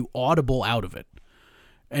formation and you audible out of it.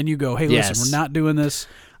 And you go, hey, listen, we're not doing this.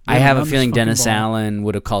 I have a feeling Dennis Allen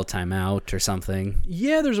would have called timeout or something.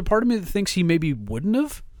 Yeah, there's a part of me that thinks he maybe wouldn't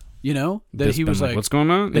have, that he was like, what's going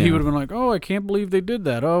on? That he would have been like, oh, I can't believe they did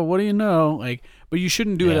that. Oh, what do you know? Like, but you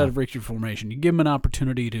shouldn't do it out of victory formation. You give him an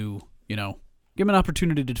opportunity to,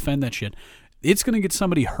 defend that shit. It's going to get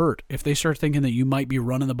somebody hurt if they start thinking that you might be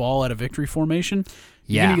running the ball out of victory formation.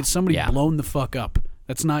 You're going to get somebody blown the fuck up.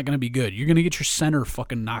 That's not going to be good. You're going to get your center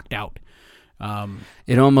fucking knocked out.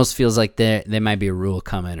 It almost feels like there might be a rule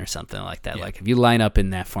coming or something like that. Yeah. Like, if you line up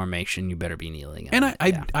in that formation, you better be kneeling. And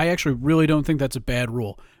I actually really don't think that's a bad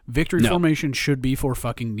rule. Victory formation should be for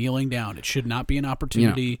fucking kneeling down. It should not be an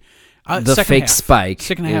opportunity. The fake spike.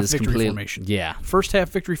 Second half victory formation. Yeah. First half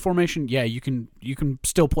victory formation. Yeah, you can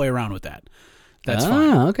still play around with that. That's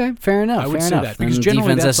fine. Okay, fair enough. I would say that because generally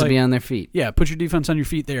defense has to be on their feet. Yeah, put your defense on your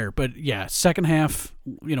feet there. But yeah, second half,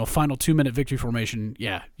 final 2-minute victory formation.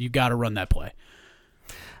 Yeah, you got to run that play.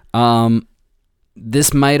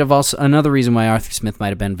 This might have also another reason why Arthur Smith might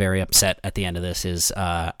have been very upset at the end of this is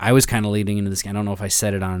I was kind of leading into this game. I don't know if I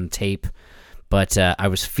said it on tape, but I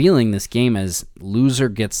was feeling this game as loser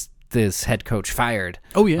gets this head coach fired.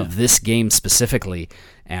 Oh yeah, of this game specifically.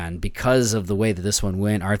 And because of the way that this one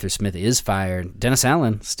went, Arthur Smith is fired. Dennis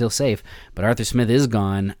Allen, still safe, but Arthur Smith is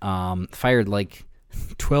gone. Fired like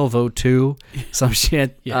 12:02, some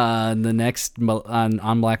shit. The next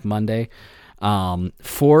on Black Monday.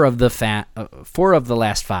 4 of the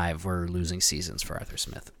last 5 were losing seasons for Arthur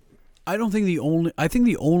Smith. I think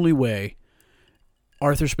the only way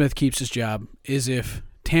Arthur Smith keeps his job is if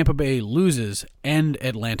Tampa Bay loses and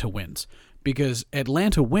Atlanta wins. Because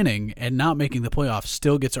Atlanta winning and not making the playoffs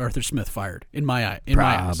still gets Arthur Smith fired, in my eyes.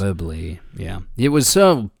 Probably, yeah. It was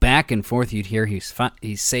so back and forth. You'd hear he's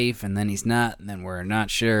safe, and then he's not, and then we're not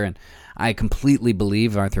sure. And I completely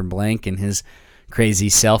believe Arthur Blank and his crazy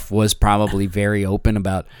self was probably very open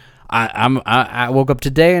about. I woke up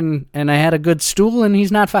today and I had a good stool, and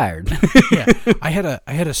he's not fired. Yeah, I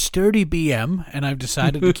had a sturdy BM, and I've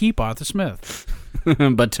decided to keep Arthur Smith.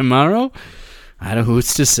 But tomorrow, I don't know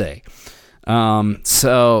who's to say.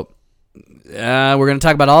 So we're going to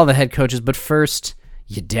talk about all the head coaches, but first,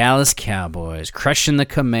 your Dallas Cowboys crushing the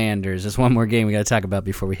Commanders. There's one more game we got to talk about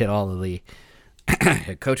before we hit all of the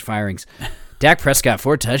head coach firings. Dak Prescott,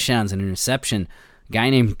 4 touchdowns and an interception. A guy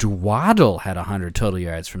named Dwaddle had 100 total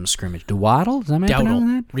yards from scrimmage. Dwaddle? Is that my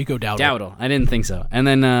Dowdle. Rico Dowdle. Dowdle. I didn't think so. And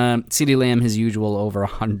then CeeDee Lamb, his usual, over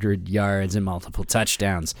 100 yards and multiple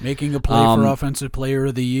touchdowns. Making a play for Offensive Player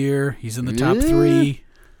of the Year. He's in the top 3.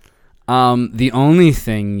 The only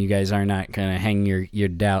thing you guys are not going to hang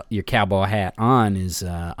your cowboy hat on is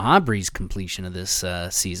Aubrey's completion of this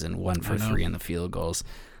season, 1 for 3 in the field goals.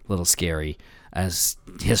 A little scary, as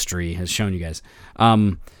history has shown you guys.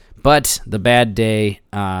 But the bad day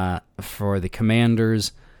for the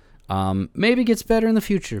Commanders maybe gets better in the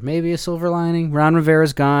future. Maybe a silver lining. Ron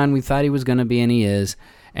Rivera's gone. We thought he was going to be, and he is.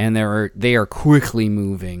 and they are quickly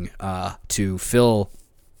moving to fill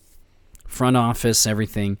front office,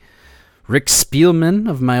 everything. Rick Spielman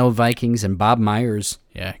of my old Vikings and Bob Myers.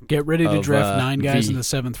 Yeah, get ready to Of, draft 9 guys the- in the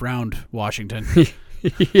 7th round, Washington.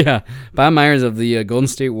 Yeah, Bob Myers of the Golden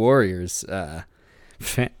State Warriors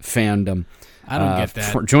fandom. I don't get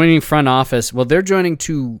that. Joining front office. Well, they're joining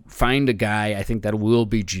to find a guy, I think, that will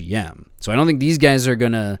be GM. So I don't think these guys are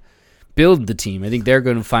going to build the team. I think they're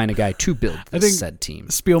going to find a guy to build I this think said team.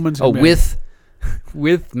 Spielman's Oh, gonna be-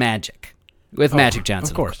 with Magic. With Magic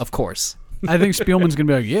Johnson. of course. Of course. I think Spielman's going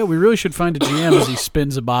to be like, yeah, we really should find a GM as he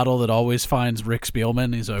spins a bottle that always finds Rick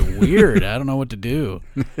Spielman. He's like, weird. I don't know what to do.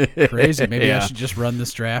 Crazy. Maybe I Yeah. should just run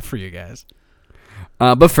this draft for you guys.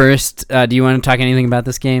 But first, do you want to talk anything about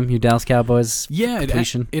this game, you Dallas Cowboys? Yeah,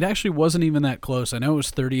 completion? it actually wasn't even that close. I know it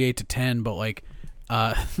was 38-10, but like,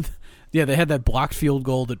 yeah, they had that blocked field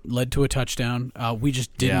goal that led to a touchdown. We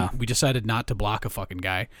just didn't. Yeah. We decided not to block a fucking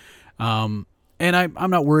guy. And I'm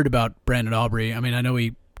not worried about Brandon Aubrey. I mean, I know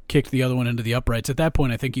he kicked the other one into the uprights. At that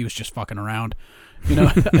point, I think he was just fucking around. You know,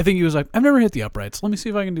 I think he was like, I've never hit the uprights. Let me see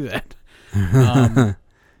if I can do that.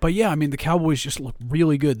 But yeah, I mean, the Cowboys just look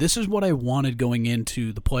really good. This is what I wanted going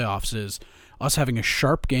into the playoffs, is us having a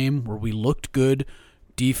sharp game where we looked good,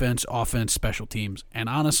 defense, offense, special teams. And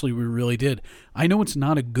honestly, we really did. I know it's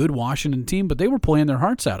not a good Washington team, but they were playing their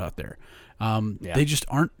hearts out there. They just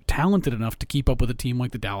aren't talented enough to keep up with a team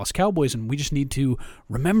like the Dallas Cowboys, and we just need to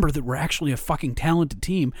remember that we're actually a fucking talented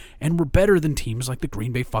team, and we're better than teams like the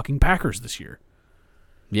Green Bay fucking Packers this year.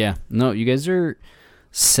 Yeah. No, you guys are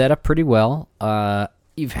set up pretty well.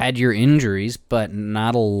 You've had your injuries, but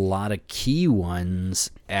not a lot of key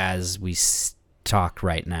ones as we talk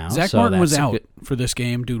right now. Zach So Martin was that's a out good- for this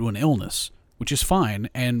game due to an illness, which is fine,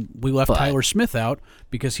 and we left But- Tyler Smith out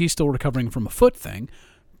because he's still recovering from a foot thing,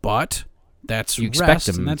 but that's You expect rest,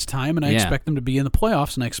 him- and that's time, and I yeah. expect them to be in the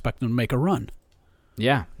playoffs, and I expect them to make a run.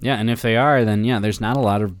 Yeah, and if they are, then yeah, there's not a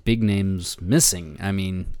lot of big names missing. I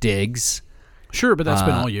mean, Diggs. Sure, but that's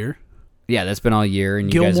been all year. Yeah, that's been all year,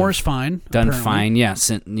 and you guys Gilmore's have fine. done apparently. fine. Yeah,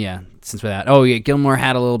 since that. Oh yeah, Gilmore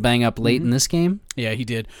had a little bang up late in this game. Yeah, he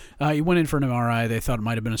did. He went in for an MRI. They thought it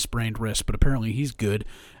might have been a sprained wrist, but apparently he's good.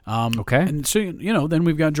 Okay. And so, you know, then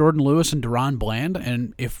we've got Jordan Lewis and Deron Bland,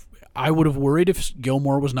 and if I would have worried if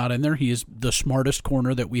Gilmore was not in there. He is the smartest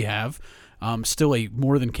corner that we have. Still a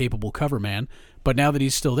more than capable cover man. But now that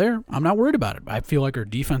he's still there, I'm not worried about it. I feel like our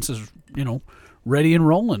defense is, you know, ready and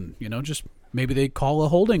rolling. You know, just maybe they call a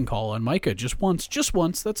holding call on Micah just once. Just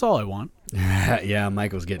once. That's all I want. Yeah,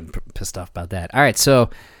 Michael's getting pissed off about that. All right, so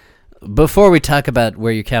before we talk about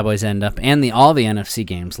where your Cowboys end up and all the NFC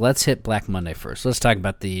games, let's hit Black Monday first. Let's talk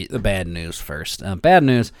about the bad news first. Bad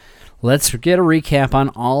news. Let's get a recap on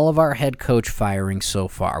all of our head coach firings so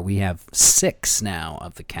far. We have 6 now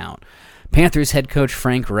of the count. Panthers head coach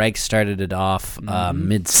Frank Reich started it off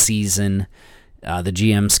mid-season. The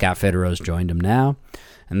GM, Scott Federo's joined him now.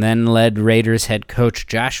 And then led Raiders head coach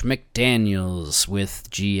Josh McDaniels with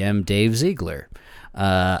GM Dave Ziegler.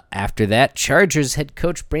 After that, Chargers head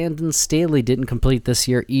coach Brandon Staley didn't complete this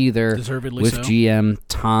year either. Deservedly with so. GM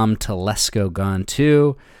Tom Telesco gone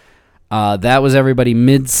too. That was everybody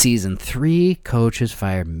mid-season. 3 coaches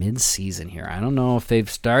fired mid-season here. I don't know if they've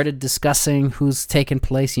started discussing who's taking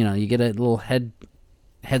place. You know, you get a little head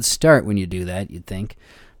start when you do that, you'd think.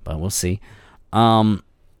 But we'll see.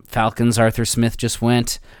 Falcons, Arthur Smith just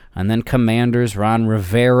went. And then Commanders, Ron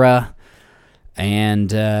Rivera. And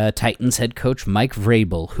Titans head coach Mike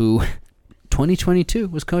Vrabel, who 2022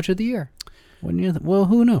 was coach of the year. Well,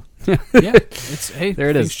 who knew? Yeah, it's hey, There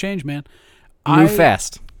it things is. change, man. Move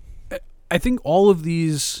fast. I think all of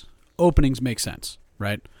these openings make sense,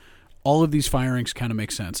 right? All of these firings kind of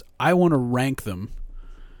make sense. I want to rank them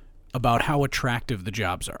about how attractive the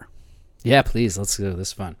jobs are. Yeah, please. Let's go. This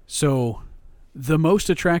is fun. So, the most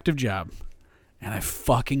attractive job, and I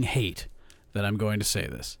fucking hate that I'm going to say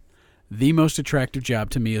this, the most attractive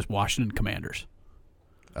job to me is Washington Commanders.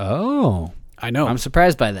 Oh. I know. I'm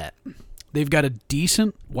surprised by that. They've got a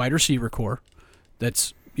decent wide receiver core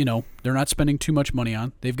that's, you know, they're not spending too much money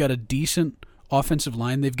on. They've got a decent offensive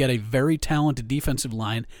line. They've got a very talented defensive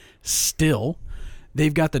line still.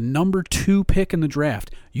 They've got the number 2 pick in the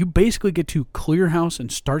draft. You basically get to clear house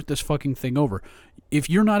and start this fucking thing over. If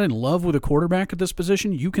you're not in love with a quarterback at this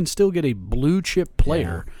position, you can still get a blue chip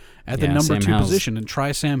player at the number Sam 2 Howell's position and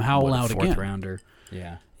try Sam Howell out Fourth again. rounder.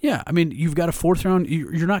 Yeah. Yeah, I mean, you've got a 4th round.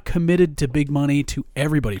 You're not committed to big money to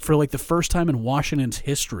everybody. For like the first time in Washington's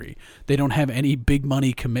history, they don't have any big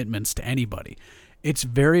money commitments to anybody. It's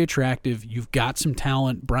very attractive. You've got some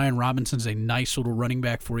talent. Brian Robinson's a nice little running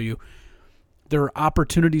back for you. There are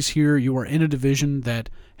opportunities here. You are in a division that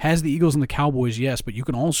has the Eagles and the Cowboys, yes, but you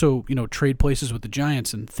can also, trade places with the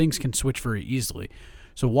Giants, and things can switch very easily.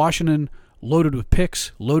 So Washington, loaded with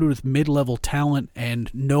picks, loaded with mid-level talent, and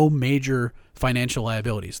no major financial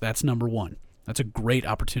liabilities. That's number one. That's a great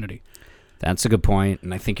opportunity. That's a good point,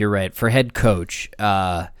 and I think you're right. For head coach,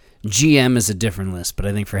 GM is a different list, but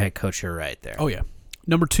I think for head coach, you're right there. Oh, yeah.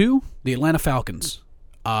 Number two, the Atlanta Falcons.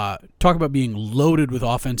 Talk about being loaded with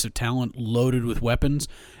offensive talent, loaded with weapons,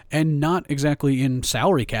 and not exactly in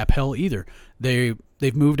salary cap hell either. They've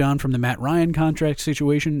moved on from the Matt Ryan contract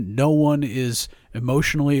situation. No one is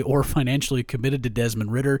emotionally or financially committed to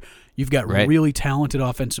Desmond Ridder. You've got really talented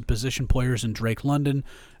offensive position players in Drake London,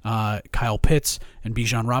 Kyle Pitts, and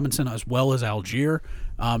Bijan Robinson, as well as Algier.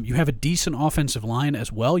 You have a decent offensive line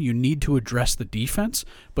as well. You need to address the defense.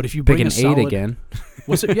 But if you bring picking a solid, 8 again.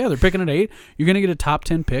 What's it? Yeah, they're picking at 8. You're going to get a top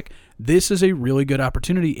 10 pick. This is a really good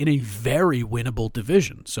opportunity in a very winnable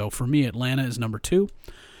division. So for me, Atlanta is number 2.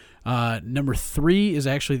 Number 3 is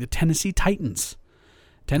actually the Tennessee Titans.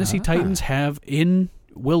 Tennessee Titans have in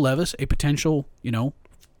Will Levis a potential,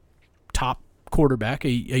 top quarterback, a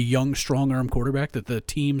young, strong-arm quarterback that the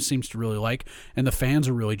team seems to really like and the fans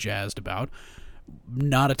are really jazzed about.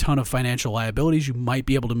 Not a ton of financial liabilities. You might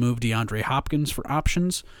be able to move DeAndre Hopkins for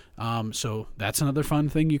options. So that's another fun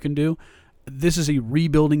thing you can do. This is a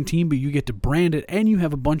rebuilding team, but you get to brand it, and you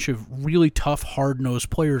have a bunch of really tough, hard-nosed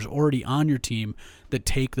players already on your team that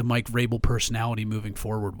take the Mike Vrabel personality moving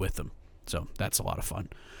forward with them. So that's a lot of fun.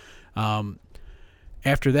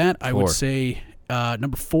 After that, I would say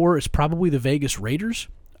number 4 is probably the Vegas Raiders.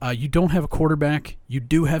 You don't have a quarterback. You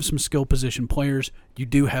do have some skill position players. You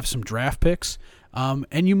do have some draft picks.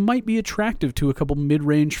 And you might be attractive to a couple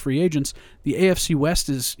mid-range free agents. The AFC West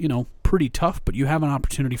is, pretty tough, but you have an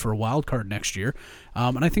opportunity for a wild card next year.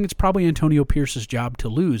 And I think it's probably Antonio Pierce's job to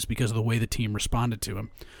lose because of the way the team responded to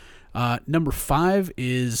him. Number 5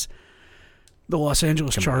 is the Los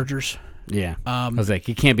Angeles Chargers. Yeah. I was like,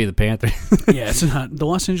 it can't be the Panthers. Yeah, it's not. The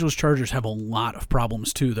Los Angeles Chargers have a lot of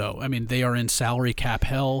problems too, though. I mean, they are in salary cap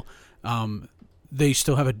hell. They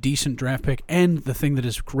still have a decent draft pick, and the thing that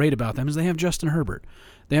is great about them is they have Justin Herbert.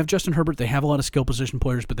 They have a lot of skill position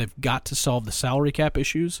players, but they've got to solve the salary cap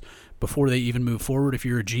issues before they even move forward. If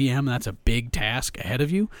you're a GM, that's a big task ahead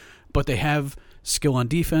of you. But they have skill on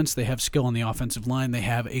defense. They have skill on the offensive line. They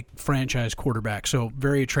have a franchise quarterback. So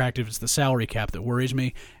very attractive. It's the salary cap that worries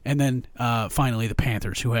me. And then finally the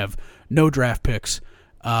Panthers, who have no draft picks,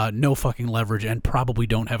 no fucking leverage, and probably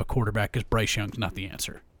don't have a quarterback because Bryce Young's not the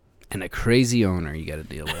answer. And a crazy owner you got to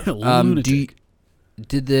deal with. Lunatic.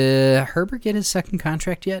 Did the Herbert get his second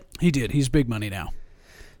contract yet? He did. He's big money now.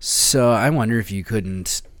 So I wonder if you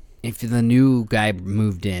couldn't, if the new guy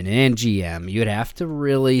moved in and GM, you'd have to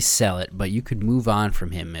really sell it, but you could move on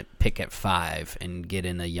from him at pick at 5 and get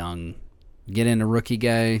in a rookie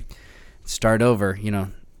guy, start over.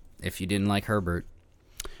 If you didn't like Herbert,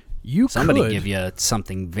 somebody give you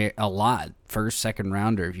something a lot, first, second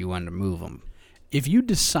rounder if you wanted to move him. If you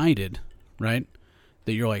decided, right,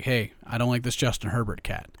 that you're like, hey, I don't like this Justin Herbert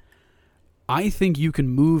cat, I think you can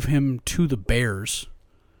move him to the Bears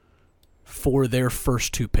for their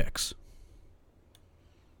first 2 picks.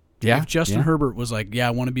 Yeah. If Justin Herbert was like, yeah,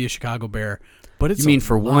 I want to be a Chicago Bear, but it's you mean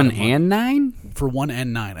for 1 and 9? For 1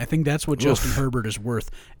 and 9. I think that's what Justin Herbert is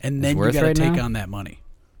worth, and then you got to take on that money.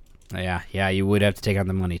 Yeah, you would have to take on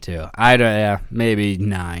the money too. Maybe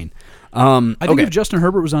 9. I think if Justin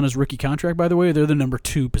Herbert was on his rookie contract, by the way, they're the number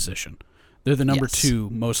 2 position. They're the number 2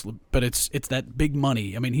 mostly, but it's that big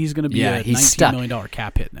money. I mean, he's going to be a $19 million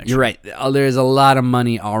cap hit next year. You're right. There's a lot of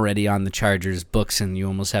money already on the Chargers books, and you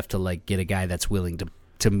almost have to get a guy that's willing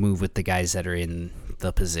to move with the guys that are in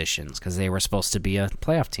the positions because they were supposed to be a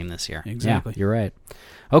playoff team this year. Exactly. Yeah, you're right.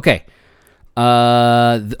 Okay.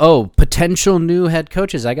 Potential new head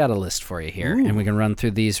coaches. I got a list for you here, and we can run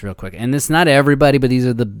through these real quick. And it's not everybody, but these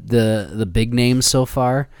are the big names so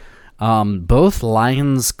far. Both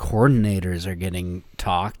Lions coordinators are getting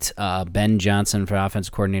talked. Ben Johnson for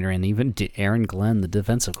offensive coordinator, and even Aaron Glenn, the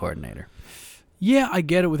defensive coordinator. Yeah, I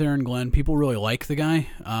get it with Aaron Glenn. People really like the guy.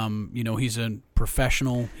 He's a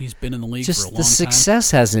professional. He's been in the league for a long time. Just the success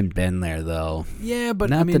hasn't been there, though. Yeah, but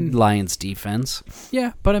not the Lions defense.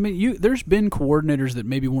 Yeah, but there's been coordinators that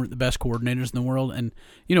maybe weren't the best coordinators in the world, and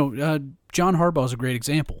John Harbaugh is a great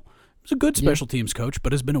example. He's a good special teams coach,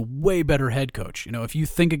 but has been a way better head coach. If you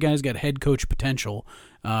think a guy's got head coach potential,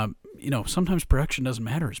 sometimes production doesn't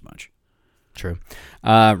matter as much. True.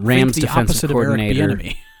 Rams defensive coordinator. Of Eric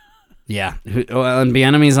Bieniemy. Yeah, and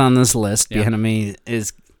Bieniemy's on this list. Yeah. Bieniemy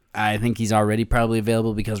is, I think he's already probably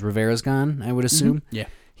available because Rivera's gone, I would assume. Mm-hmm. Yeah.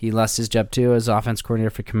 He lost his job too as offense coordinator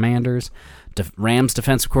for Commanders. Rams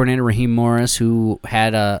defensive coordinator Raheem Morris, who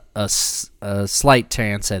had a slight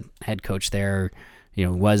chance at head coach there,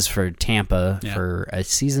 was for Tampa for a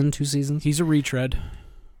season, 2 seasons. He's a retread.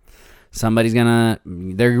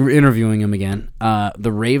 They're interviewing him again.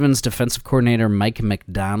 The Ravens defensive coordinator Mike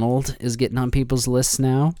McDonald is getting on people's lists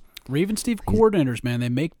now. Ravens defensive coordinators, man, they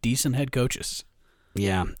make decent head coaches.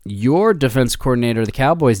 Yeah. Your defense coordinator, the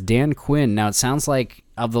Cowboys, Dan Quinn. Now, it sounds like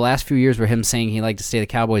of the last few years where him saying he liked to stay the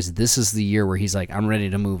Cowboys, this is the year where he's like, I'm ready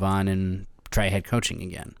to move on and try head coaching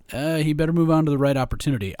again. He better move on to the right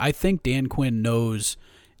opportunity. I think Dan Quinn knows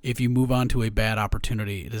if you move on to a bad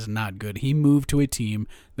opportunity, it is not good. He moved to a team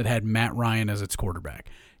that had Matt Ryan as its quarterback.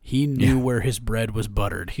 He knew where his bread was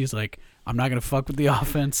buttered. He's like, I'm not going to fuck with the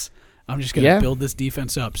offense. I'm just going to build this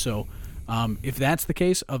defense up. So if that's the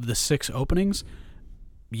case, of the 6 openings,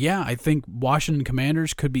 I think Washington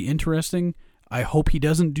Commanders could be interesting. I hope he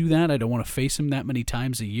doesn't do that. I don't want to face him that many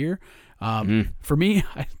times a year. For me,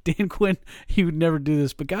 Dan Quinn, he would never do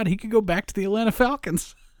this. But, God, he could go back to the Atlanta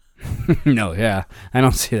Falcons. No, I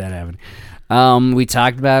don't see that happening. We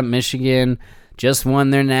talked about Michigan just won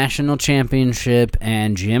their national championship,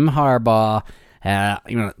 and Jim Harbaugh,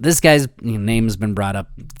 this guy's name has been brought up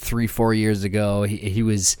 3-4 years ago. He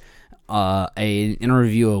was an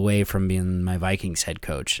interview away from being my Vikings head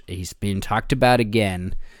coach. He's being talked about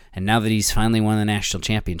again, and now that he's finally won the national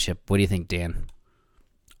championship, what do you think, Dan?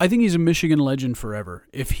 I think he's a Michigan legend forever.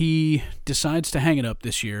 If he decides to hang it up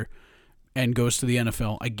this year and goes to the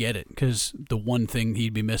NFL, I get it, because the one thing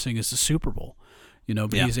he'd be missing is the Super Bowl.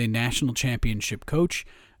 But he's a national championship coach.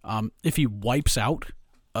 If he wipes out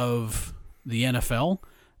of the NFL,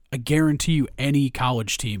 I guarantee you any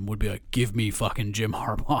college team would be like, give me fucking Jim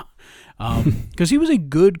Harbaugh. Because he was a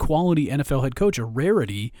good quality NFL head coach, a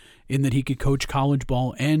rarity in that he could coach college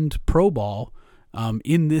ball and pro ball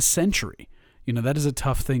in this century. That is a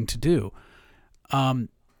tough thing to do.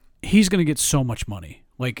 He's going to get so much money.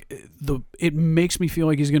 It makes me feel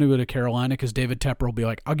like he's going to go to Carolina because David Tepper will be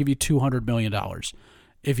like, I'll give you $200 million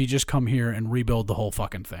if you just come here and rebuild the whole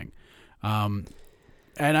fucking thing.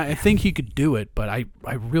 And I think he could do it, but I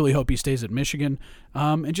really hope he stays at Michigan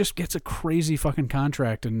and just gets a crazy fucking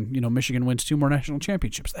contract and, Michigan wins 2 more national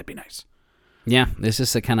championships. That'd be nice. Yeah, it's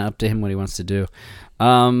just kind of up to him what he wants to do.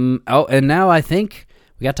 And now I think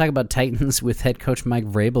we got to talk about Titans with head coach Mike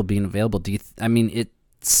Vrabel being available. It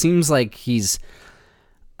seems like he's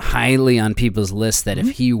highly on people's list that if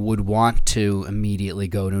he would want to immediately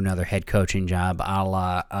go to another head coaching job a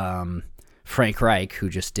la Frank Reich, who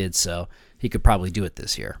just did so, he could probably do it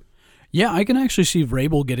this year. Yeah, I can actually see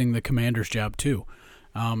Vrabel getting the Commanders job too.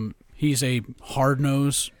 He's a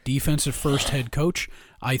hard-nosed, defensive-first head coach.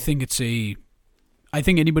 I think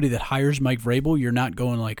anybody that hires Mike Vrabel, you're not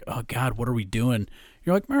going like, oh, God, what are we doing?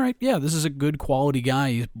 You're like, all right, yeah, this is a good quality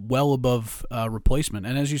guy. He's well above replacement.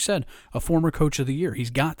 And as you said, a former coach of the year. He's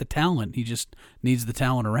got the talent. He just needs the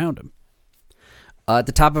talent around him. At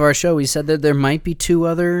the top of our show, we said that there might be 2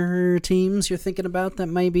 other teams you're thinking about that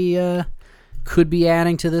maybe could be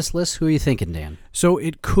adding to this list. Who are you thinking, Dan? So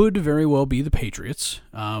it could very well be the Patriots.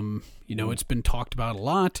 It's been talked about a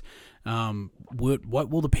lot. What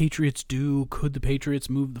will the Patriots do? Could the Patriots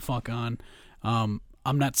move the fuck on?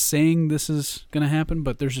 I'm not saying this is going to happen,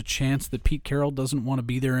 but there's a chance that Pete Carroll doesn't want to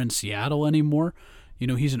be there in Seattle anymore.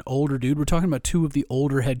 He's an older dude. We're talking about 2 of the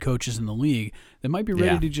older head coaches in the league that might be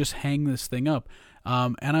ready to just hang this thing up.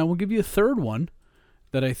 And I will give you a third one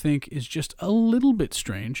that I think is just a little bit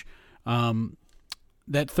strange.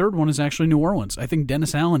 That third one is actually New Orleans. I think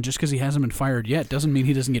Dennis Allen, just because he hasn't been fired yet, doesn't mean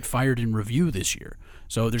he doesn't get fired in review this year.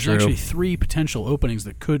 So there's actually 3 potential openings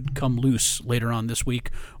that could come loose later on this week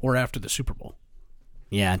or after the Super Bowl.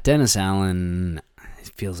 Yeah, Dennis Allen,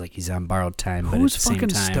 it feels like he's on borrowed time, but at the same time...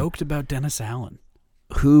 Who's fucking stoked about Dennis Allen?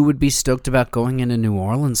 Who would be stoked about going into New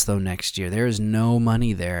Orleans, though, next year? There is no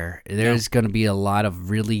money there. There's going to be a lot of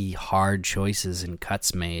really hard choices and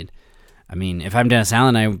cuts made. If I'm Dennis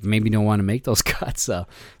Allen, I maybe don't want to make those cuts, so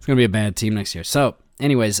it's going to be a bad team next year. So,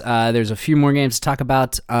 anyways, there's a few more games to talk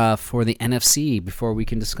about for the NFC before we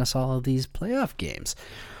can discuss all of these playoff games.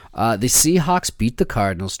 The Seahawks beat the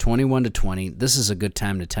Cardinals 21-20. This is a good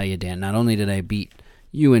time to tell you, Dan, not only did I beat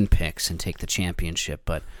you in picks and take the championship,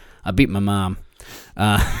 but I beat my mom.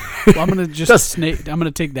 Well, I'm gonna I'm gonna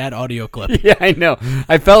take that audio clip. Yeah, I know.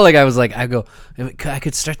 I felt like I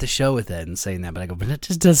could start the show with that and saying that, but it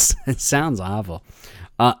just does. It sounds awful.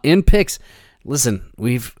 In picks, listen,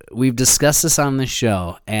 we've discussed this on the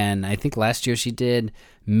show, and I think last year she did.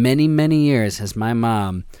 Many years has my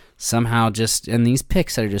mom somehow just, and these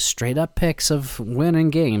picks are just straight up picks of winning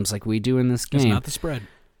games like we do in this game. It's not the spread.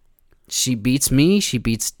 she beats me. She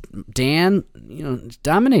beats Dan.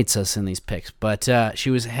 Dominates us in these picks. But she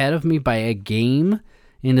was ahead of me by a game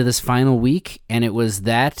into this final week, and it was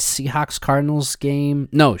that Seahawks-Cardinals game.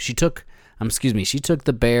 No, she took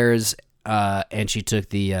the Bears, and she took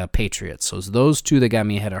the Patriots. So it was those two that got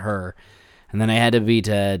me ahead of her. And then I had to beat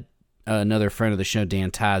another friend of the show,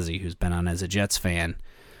 Dan Tazzi, who's been on as a Jets fan,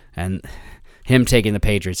 and him taking the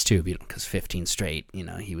Patriots too, because 15 straight.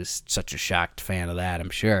 He was such a shocked fan of that.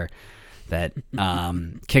 I'm sure that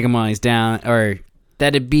kick him while he's down, or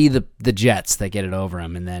that it'd be the Jets that get it over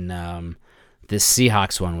him. And then this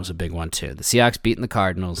Seahawks one was a big one too. The Seahawks beating the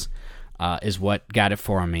Cardinals is what got it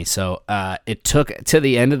for me. So it took to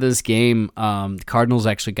the end of this game. The Cardinals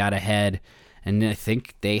actually got ahead, and I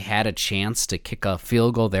think they had a chance to kick a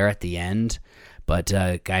field goal there at the end, but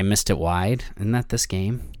guy missed it wide. Isn't that this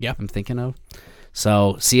game? Yeah, I'm thinking of.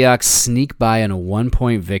 So Seahawks sneak by on a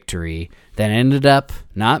 1-point victory that ended up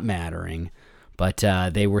not mattering, but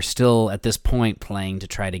they were still at this point playing to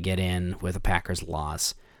try to get in with a Packers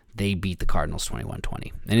loss. They beat the Cardinals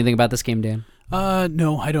 21-20. Anything about this game, Dan?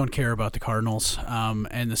 No, I don't care about the Cardinals.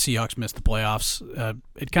 And the Seahawks missed the playoffs.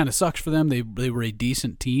 It kind of sucks for them. They were a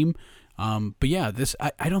decent team. But yeah,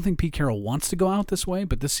 I don't think Pete Carroll wants to go out this way,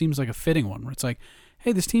 but this seems like a fitting one where it's like,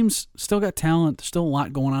 hey, this team's still got talent. There's still a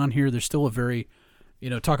lot going on here. There's still a very,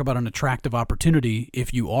 talk about an attractive opportunity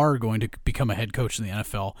if you are going to become a head coach in the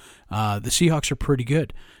NFL. The Seahawks are pretty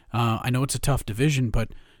good. I know it's a tough division, but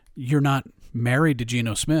you're not married to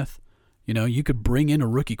Geno Smith. You could bring in a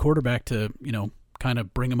rookie quarterback to, kind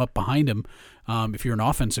of bring him up behind him. If you're an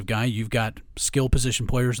offensive guy, you've got skill position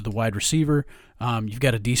players at the wide receiver. You've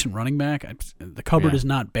got a decent running back. The cupboard is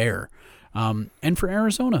not bare. And for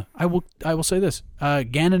Arizona, I will say this: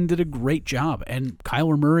 Gannon did a great job, and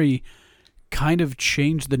Kyler Murray kind of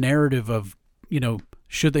changed the narrative of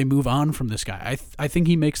should they move on from this guy. I think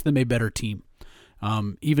he makes them a better team.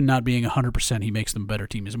 Even not being 100%, he makes them a better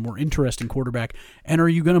team. He's a more interesting quarterback. And are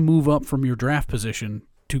you going to move up from your draft position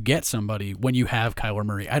to get somebody when you have Kyler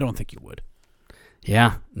Murray? I don't think you would.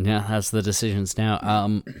 Yeah, that's the decisions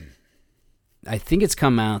now. I think it's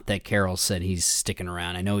come out that Carroll said he's sticking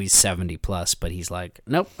around. I know he's 70 plus, but he's like,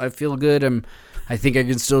 nope, I feel good. I think I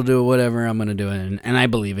can still do whatever I'm going to do it. And I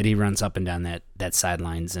believe it. He runs up and down that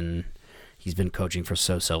sidelines, and he's been coaching for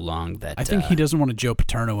so long that I think he doesn't want to Joe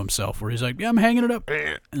Paterno himself, where he's like, yeah, I'm hanging it up,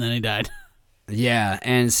 and then he died. Yeah,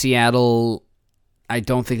 and Seattle, I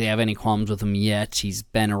don't think they have any qualms with him yet. He's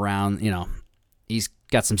been around, he's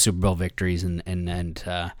got some Super Bowl victories and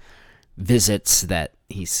visits that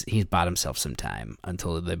he's bought himself some time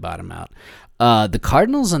until they bought him out. The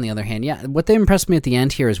Cardinals, on the other hand, what they impressed me at the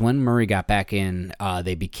end here is when Murray got back in,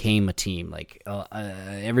 they became a team. Like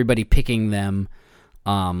everybody picking them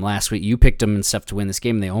last week. You picked them and stuff to win this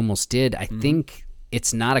game, and they almost did. I think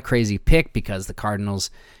it's not a crazy pick because the Cardinals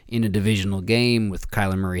in a divisional game with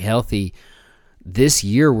Kyler Murray healthy this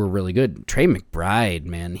year were really good. Trey McBride,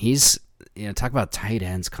 man, he's talk about tight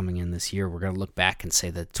ends coming in this year. We're going to look back and say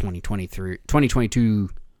that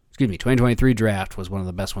 2023 draft was one of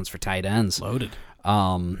the best ones for tight ends. Loaded.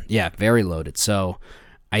 Very loaded. So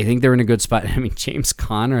I think they're in a good spot. I mean, James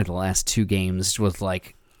Conner the last two games was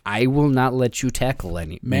like, I will not let you tackle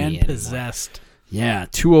any man me possessed. Yeah,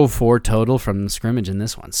 204 total from the scrimmage in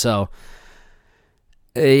this one. So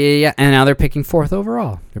and now they're picking fourth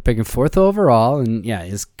overall. And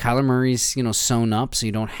is Kyler Murray's sewn up, so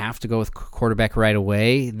you don't have to go with quarterback right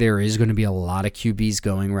away. There is going to be a lot of QBs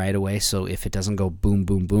going right away. So if it doesn't go boom,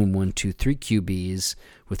 boom, boom, 1, 2, 3 QBs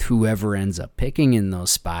with whoever ends up picking in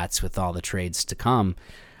those spots with all the trades to come,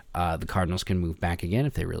 the Cardinals can move back again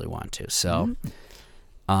if they really want to. So.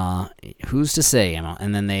 Who's to say,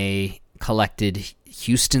 And then they collected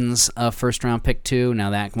Houston's first-round pick, too. Now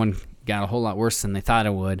that one got a whole lot worse than they thought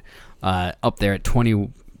it would. Up there at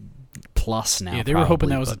 20-plus now. Yeah, they were hoping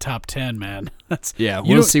that was a top 10, man.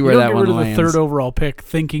 We'll see where that one lands. You don't get rid of the third overall pick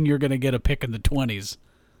thinking you're going to get a pick in the 20s.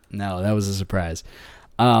 No, that was a surprise.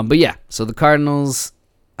 But yeah, so the Cardinals,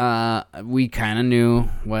 we kind of knew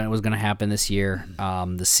what was going to happen this year.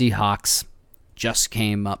 The Seahawks just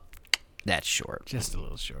came up that short. Just a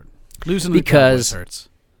little short. Losing the Cowboys hurts.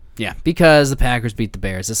 Yeah, because the Packers beat the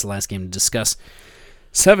Bears. This is the last game to discuss.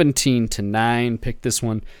 17-9. Pick this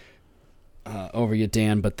one over you,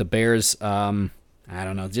 Dan. But the Bears, I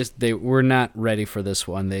don't know. They were not ready for this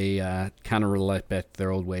one. They kind of relate back to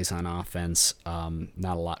their old ways on offense.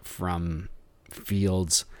 Not a lot from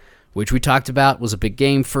Fields, which we talked about was a big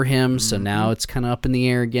game for him. So now it's kind of up in the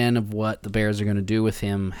air again of what the Bears are going to do with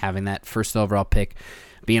him, having that first overall pick,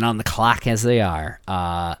 being on the clock as they are.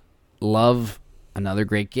 Love, another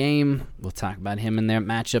great game. We'll talk about him in their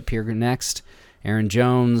matchup here next. Aaron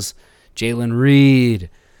Jones, Jalen Reed,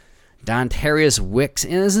 Dontarius Wicks.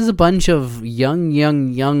 And this is a bunch of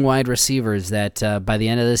young wide receivers that by the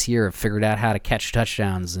end of this year have figured out how to catch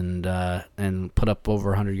touchdowns and put up over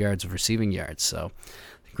 100 yards of receiving yards. So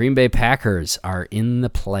the Green Bay Packers are in the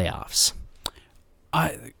playoffs.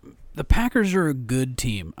 The Packers are a good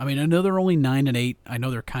team. I mean, I know they're only 9-8. I know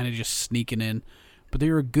they're kind of just sneaking in, but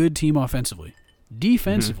they're a good team offensively.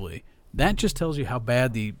 Defensively, that just tells you how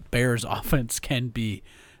bad the Bears' offense can be.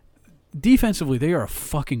 Defensively, they are a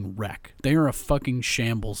fucking wreck. They are a fucking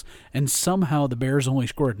shambles, and somehow the Bears only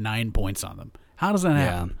scored 9 points on them. How does that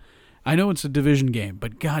happen? I know it's a division game,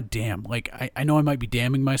 but goddamn, like I know I might be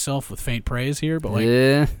damning myself with faint praise here, but like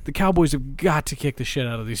the Cowboys have got to kick the shit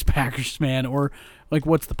out of these Packers, man. Or like,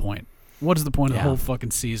 what's the point? What is the point of the whole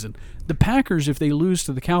fucking season? The Packers, if they lose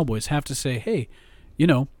to the Cowboys, have to say, hey, you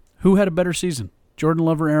know, who had a better season, Jordan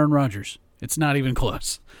Love or Aaron Rodgers? It's not even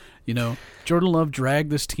close. You know, Jordan Love dragged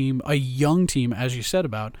this team, a young team, as you said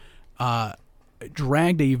about,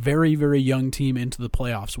 dragged a very, very young team into the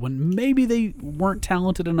playoffs when maybe they weren't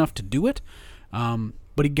talented enough to do it,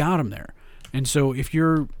 but he got them there. And so if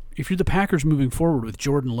you're the Packers moving forward with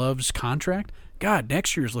Jordan Love's contract, God,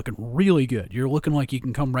 next year's looking really good. You're looking like you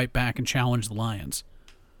can come right back and challenge the Lions.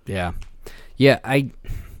 Yeah.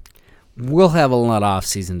 We'll have a lot of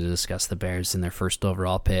offseason to discuss the Bears in their first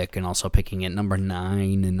overall pick and also picking at number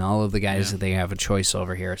 9 and all of the guys that they have a choice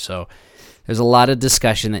over here. So there's a lot of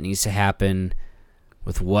discussion that needs to happen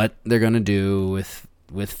with what they're going to do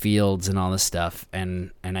with Fields and all this stuff.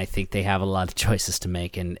 And I think they have a lot of choices to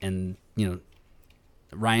make. And you know,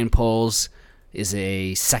 Ryan Poles is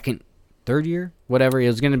a third year, whatever. It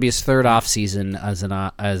was going to be his third offseason as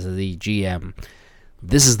the GM.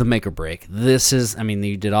 This is the make or break.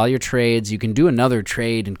 You did all your trades. You can do another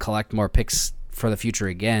trade and collect more picks for the future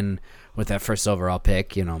again with that first overall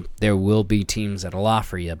pick. You know, there will be teams that'll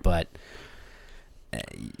offer you, but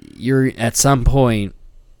you're at some point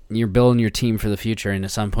you're building your team for the future, and at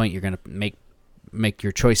some point you're going to make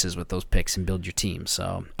your choices with those picks and build your team.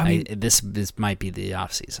 So this might be the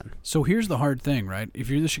offseason. So here's the hard thing, right? If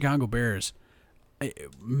you're the Chicago Bears,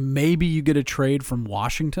 maybe you get a trade from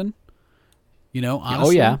Washington. You know,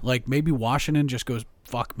 honestly, like maybe Washington just goes,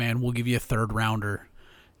 fuck, man, we'll give you a third rounder,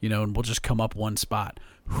 you know, and we'll just come up one spot.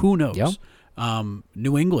 Who knows? Yep.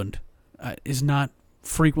 New England is not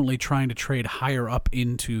frequently trying to trade higher up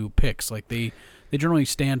into picks. Like they generally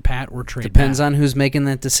stand pat or trade Depends back. on who's making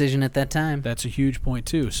that decision at that time. That's a huge point,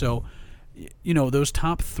 too. So, you know, those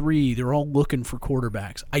top 3, they're all looking for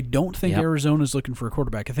quarterbacks. I don't think Arizona's looking for a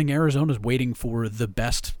quarterback. I think Arizona's waiting for the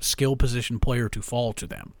best skill position player to fall to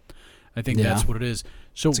them. I think that's what it is.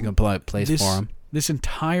 So it's a good place for them. This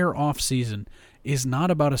entire offseason is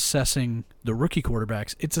not about assessing the rookie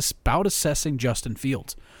quarterbacks. It's about assessing Justin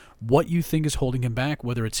Fields. What you think is holding him back,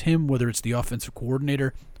 whether it's him, whether it's the offensive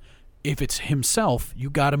coordinator. If it's himself, you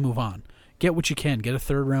got to move on. Get what you can. Get a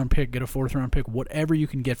third-round pick, get a fourth-round pick, whatever you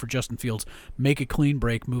can get for Justin Fields. Make a clean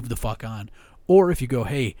break, move the fuck on. Or if you go,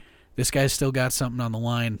 hey, this guy's still got something on the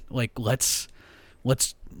line, like let's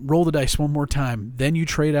roll the dice one more time. Then you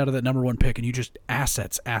trade out of that number 1 pick and you just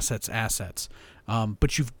assets.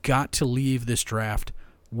 But you've got to leave this draft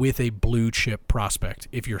with a blue chip prospect.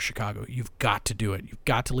 If you're Chicago, you've got to do it. You've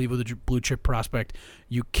got to leave with a blue chip prospect.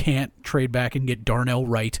 You can't trade back and get Darnell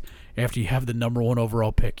Wright after you have the number 1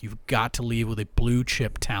 overall pick. You've got to leave with a blue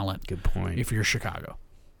chip talent. Good point. If you're Chicago.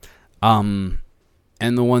 And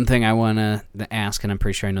the one thing I want to ask, and I'm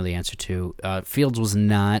pretty sure I know the answer to, Fields was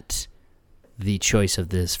not the choice of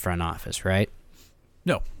this front office, right?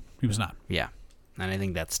 No, he was not. Yeah, and I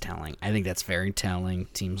think that's telling. I think that's very telling.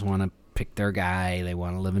 Teams want to pick their guy. They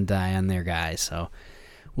want to live and die on their guy. So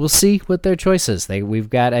we'll see what their choice is. We've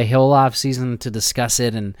got a whole off season to discuss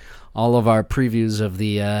it, and all of our previews of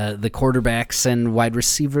the quarterbacks and wide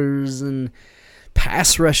receivers and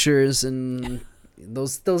pass rushers and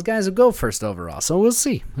those guys will go first overall. So we'll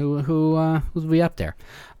see who will be up there.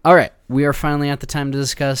 All right, we are finally at the time to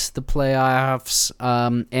discuss the playoffs,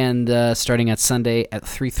 and starting at Sunday at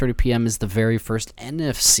 3:30 p.m. is the very first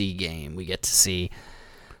NFC game. We get to see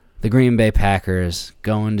the Green Bay Packers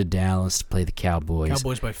going to Dallas to play the Cowboys.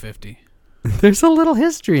 Cowboys by 50. There's a little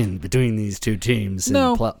history in between these two teams in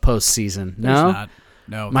postseason. There's not.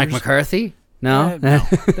 No. Mike McCarthy? No? No,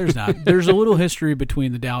 there's not. There's a little history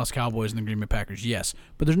between the Dallas Cowboys and the Green Bay Packers, yes.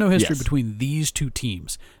 But there's no history between these two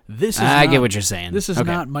teams. I get what you're saying. This is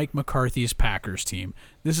not Mike McCarthy's Packers team.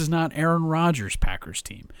 This is not Aaron Rodgers' Packers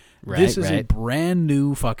team. Right, this is a brand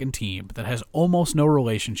new fucking team that has almost no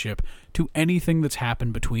relationship to anything that's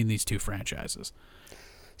happened between these two franchises.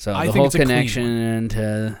 So I the think whole it's a clean connection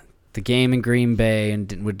to the game in Green Bay and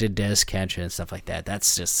did Dez catch it and stuff like that.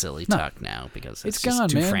 That's just silly talk now because it's just gone,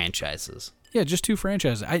 two man. franchises. Yeah, just two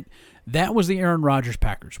franchises. That was the Aaron Rodgers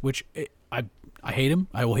Packers, which I hate him.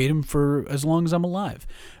 I will hate him for as long as I'm alive.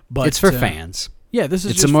 But It's for fans. Yeah, this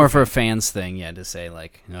is It's just more for a fans thing, to say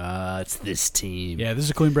like, it's this team. Yeah, this is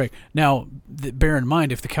a clean break. Now, bear in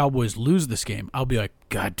mind, if the Cowboys lose this game, I'll be like,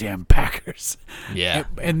 goddamn Packers. Yeah.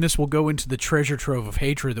 And this will go into the treasure trove of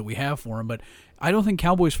hatred that we have for them. But I don't think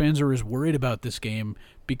Cowboys fans are as worried about this game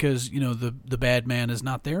because, the bad man is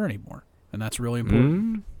not there anymore. And that's really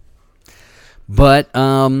important. But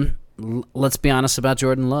let's be honest about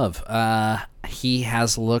Jordan Love. He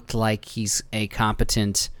has looked like he's a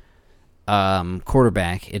competent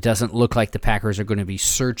quarterback. It doesn't look like the Packers are going to be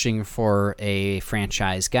searching for a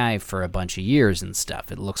franchise guy for a bunch of years and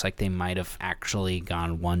stuff. It looks like they might have actually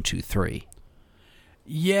gone 1, 2, 3.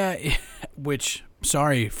 Yeah, which,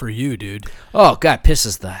 sorry for you, dude. Oh, God,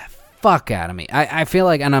 pisses the fuck out of me. I feel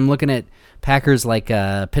like, and I'm looking at Packers like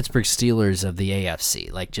Pittsburgh Steelers of the AFC,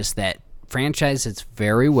 like just that franchise that's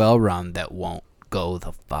very well run that won't go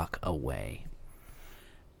the fuck away.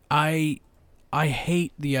 I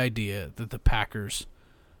hate the idea that the Packers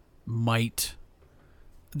that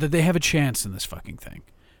they have a chance in this fucking thing.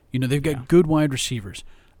 They've got good wide receivers.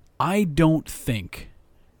 I don't think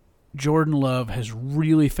Jordan Love has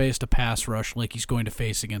really faced a pass rush like he's going to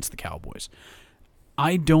face against the Cowboys.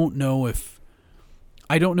 I don't know if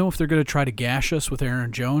they're going to try to gash us with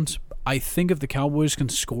Aaron Jones. I think if the Cowboys can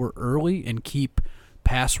score early and keep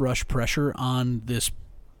pass rush pressure on this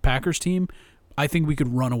Packers team, I think we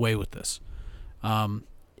could run away with this.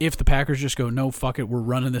 If the Packers just go, no, fuck it, we're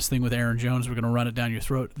running this thing with Aaron Jones, we're going to run it down your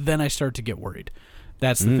throat, then I start to get worried.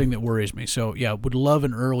 That's the thing that worries me. So, yeah, would love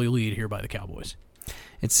an early lead here by the Cowboys.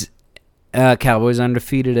 It's Cowboys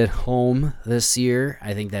undefeated at home this year.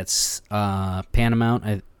 I think that's paramount.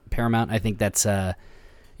 I think that's a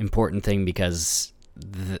important thing because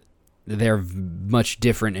they're much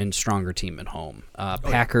different and stronger team at home.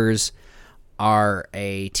 Packers are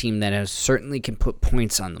a team that certainly can put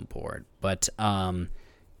points on the board, but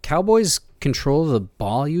Cowboys control the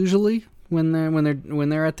ball usually when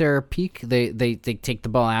they're at their peak. They take the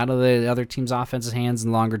ball out of the other team's offensive hands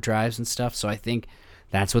in longer drives and stuff. So I think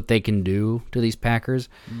that's what they can do to these Packers.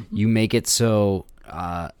 Mm-hmm. You make it so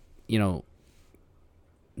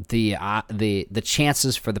the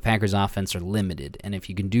chances for the Packers offense are limited, and if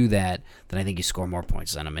you can do that, then I think you score more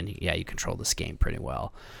points on them, and you control this game pretty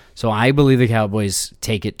well. So I believe the Cowboys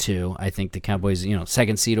take it too. I think the Cowboys,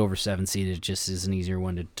 second seed over 7 seed is an easier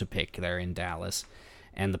one to pick there in Dallas,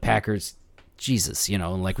 and the Packers, Jesus,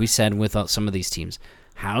 like we said with some of these teams,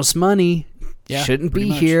 house money shouldn't be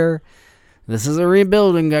here. This is a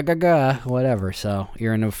rebuilding, whatever. So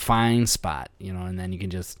you're in a fine spot, and then you can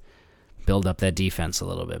just build up that defense a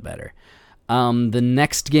little bit better. The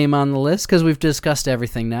next game on the list, because we've discussed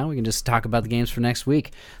everything now, we can just talk about the games for next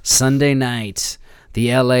week. Sunday night,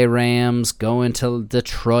 the LA Rams go into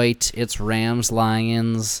Detroit. It's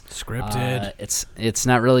Rams-Lions. Scripted. It's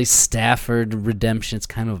not really Stafford redemption. It's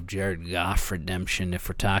kind of Jared Goff redemption if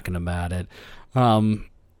we're talking about it.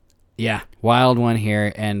 Wild one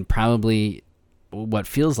here, and probably what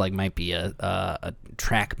feels like might be a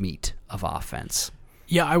track meet of offense.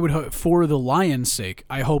 Yeah, I would hope, for the Lions' sake,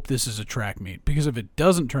 I hope this is a track meet. Because if it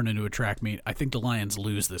doesn't turn into a track meet, I think the Lions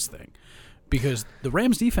lose this thing. Because the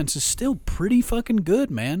Rams' defense is still pretty fucking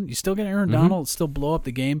good, man. You still get Aaron Donald, still blow up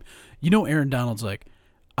the game. Aaron Donald's like,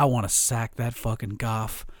 I want to sack that fucking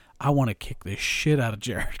Goff. I want to kick the shit out of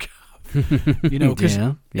Jared Goff. Because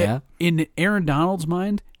in Aaron Donald's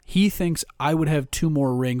mind, he thinks I would have 2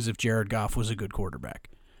 more rings if Jared Goff was a good quarterback.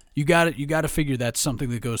 You got to figure that's something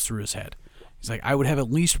that goes through his head. He's like, I would have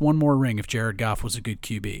at least 1 more ring if Jared Goff was a good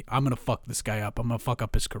QB. I'm going to fuck this guy up. I'm going to fuck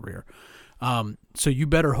up his career. So you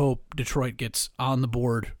better hope Detroit gets on the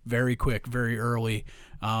board very quick, very early.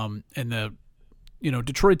 And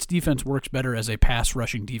Detroit's defense works better as a pass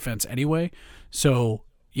rushing defense anyway. So,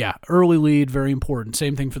 yeah, early lead, very important.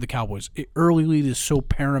 Same thing for the Cowboys. Early lead is so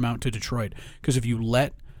paramount to Detroit because if you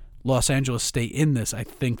let Los Angeles stay in this, I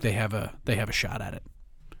think they have a shot at it.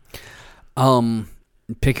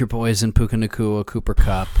 Pick your poison, Puka Nacua, Cooper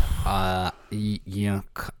Kupp.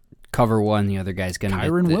 Cover one, the other guy's going to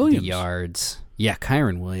get the yards. Yeah,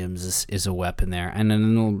 Kyron Williams is a weapon there. And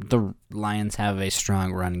then the Lions have a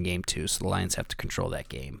strong running game too, so the Lions have to control that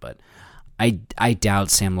game. But I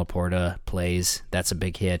doubt Sam Laporta plays. That's a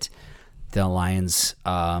big hit. The Lions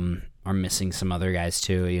are missing some other guys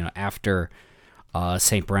too. After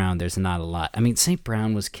St. Brown, there's not a lot. I mean, St.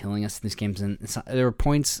 Brown was killing us in these games, and there were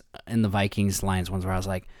points in the Vikings-Lions ones where I was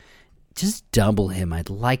like, just double him. I'd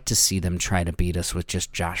like to see them try to beat us with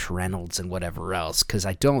just Josh Reynolds and whatever else, because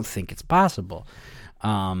I don't think it's possible.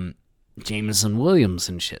 Jameson Williams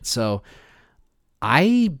and shit. So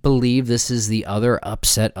I believe this is the other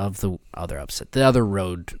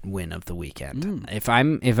road win of the weekend. If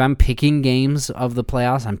I'm picking games of the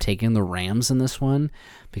playoffs, I'm taking the Rams in this one,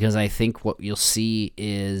 because I think what you'll see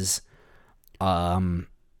is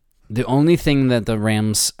the only thing that the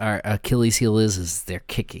Rams' are Achilles heel is their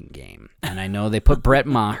kicking game. And I know they put Brett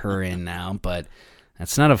Maher in now, but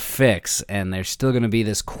that's not a fix, and there's still going to be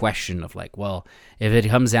this question of like, well, if it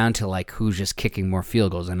comes down to like who's just kicking more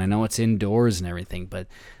field goals, and I know it's indoors and everything, but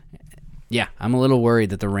yeah, I'm a little worried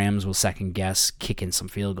that the Rams will second guess kicking some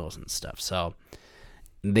field goals and stuff. So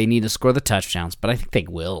they need to score the touchdowns, but I think they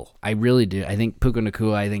will. I really do. I think Puka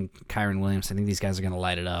Nacua, I think Kyron Williams, I think these guys are going to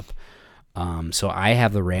light it up. So I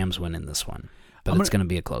have the Rams winning this one, but it's going to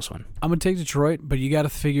be a close one. I'm going to take Detroit, but you got to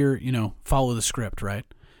figure, follow the script, right?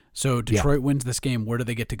 So Detroit wins this game. Where do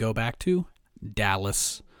they get to go back to?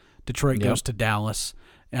 Dallas. Detroit goes to Dallas.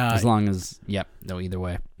 As long as, either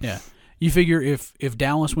way. Yeah. You figure if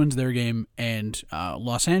Dallas wins their game and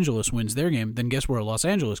Los Angeles wins their game, then guess where Los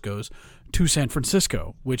Angeles goes? To San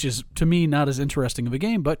Francisco, which is, to me, not as interesting of a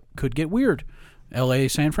game, but could get weird. L.A.,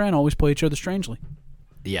 San Fran always play each other strangely.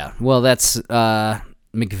 Yeah. Well, that's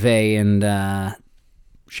McVay and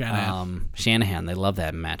Shanahan. They love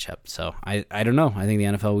that matchup. So I don't know. I think the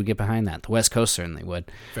NFL would get behind that. The West Coast certainly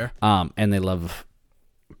would. Fair. And they love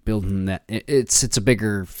building that. It's a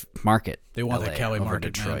bigger market. They want that Cali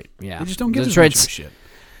market, Detroit. Man. Yeah. They just don't give as much of a shit.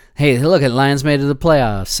 Hey, look at Lions made it to the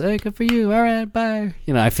playoffs. Hey, good for you. All right, bye.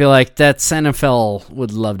 I feel like that's NFL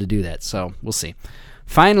would love to do that. So we'll see.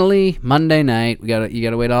 Finally, Monday night. You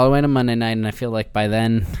gotta wait all the way to Monday night, and I feel like by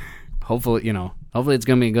then, hopefully it's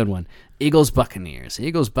gonna be a good one. Eagles Buccaneers.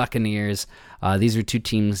 These are two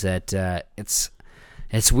teams that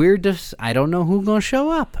it's weird. I don't know who's gonna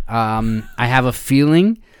show up. I have a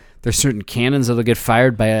feeling there's certain cannons that'll get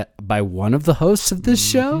fired by one of the hosts of this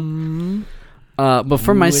show. But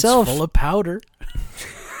for myself, it's full of powder.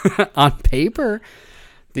 On paper,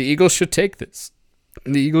 the Eagles should take this.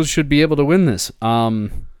 The Eagles should be able to win this. I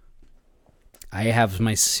have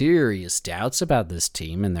my serious doubts about this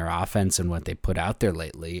team and their offense and what they put out there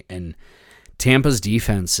lately. And Tampa's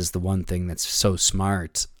defense is the one thing that's so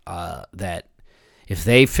smart that if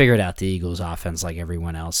they figured out the Eagles' offense like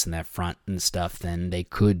everyone else in that front and stuff, then they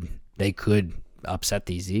could upset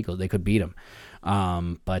these Eagles. They could beat them.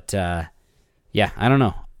 Yeah, I don't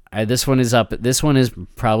know. This one is up. This one is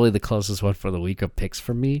probably the closest one for the week of picks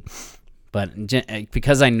for me. But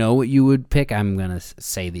because I know what you would pick, I'm going to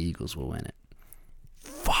say the Eagles will win it.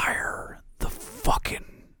 Fire the fucking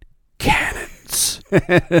cannons.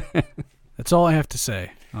 That's all I have to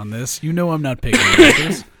say on this. I'm not picking the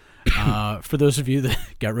Eagles. For those of you that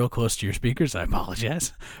got real close to your speakers, I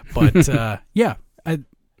apologize. But,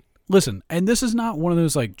 listen, and this is not one of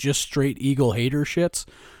those like just straight Eagle hater shits.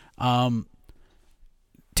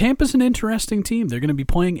 Tampa's an interesting team. They're going to be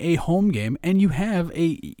playing a home game, and you have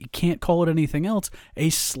you can't call it anything else, a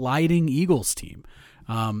sliding Eagles team.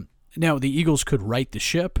 Now, the Eagles could right the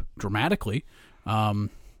ship dramatically,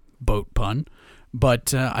 boat pun,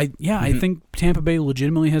 but I think Tampa Bay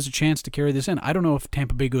legitimately has a chance to carry this in. I don't know if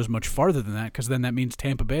Tampa Bay goes much farther than that, because then that means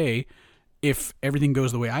Tampa Bay, if everything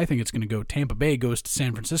goes the way I think it's going to go, Tampa Bay goes to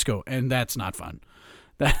San Francisco, and that's not fun.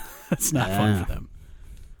 That's not fun for them.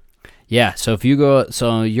 Yeah, so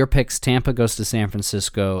your picks, Tampa goes to San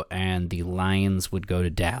Francisco, and the Lions would go to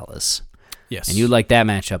Dallas. Yes. And you like that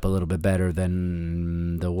matchup a little bit better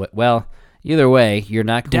than either way, you're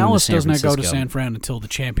not going Dallas to San Francisco. does not go to San Fran until the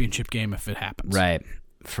championship game if it happens. Right.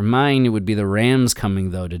 For mine, it would be the Rams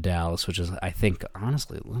coming, though, to Dallas, which is, I think,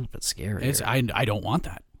 honestly, a little bit scary. I don't want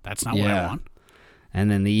that. That's not what I want. And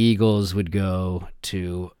then the Eagles would go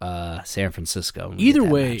to San Francisco. Either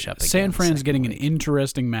way, San Fran's getting an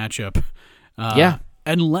interesting matchup.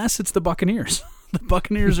 Unless it's the Buccaneers. The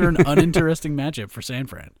Buccaneers are an uninteresting matchup for San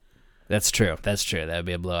Fran. That's true. That would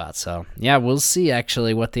be a blowout. So, yeah, we'll see,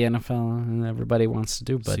 actually, what the NFL and everybody wants to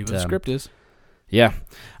do. But, see what the script is. Yeah.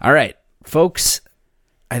 All right, folks.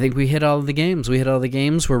 I think we hit all of the games.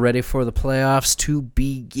 We're ready for the playoffs to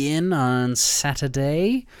begin on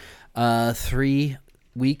Saturday. 3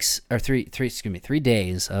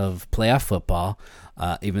 days of playoff football.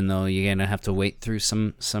 Even though you're gonna have to wait through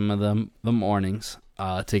some of the mornings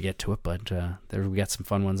to get to it, but we got some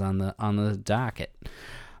fun ones on the docket.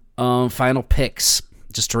 Final picks.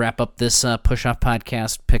 Just to wrap up this push-off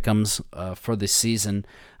podcast pick'ems for the season.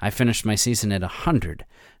 I finished my season at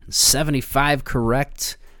 175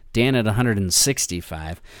 correct. Dan at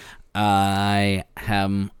 165. I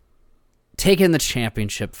am taking the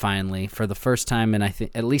championship finally for the first time in I think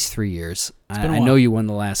at least 3 years. been a I while. know you won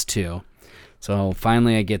the last 2. So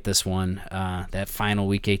finally I get this one. That final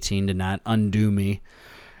week 18 did not undo me.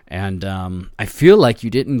 And I feel like you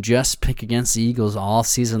didn't just pick against the Eagles all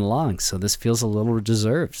season long, so this feels a little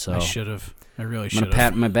deserved. So I should have. I really I'm should going to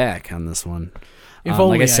have. pat my back on this one. If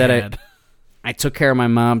only like I said, had. I took care of my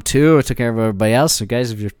mom too. I took care of everybody else. So guys,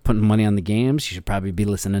 if you're putting money on the games, you should probably be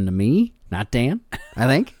listening to me, not Dan, I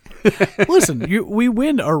think. Listen, we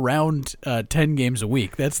win around 10 games a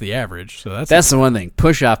week. That's the average. So That's the one thing.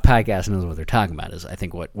 Push Off Podcast knows what they're talking about, is I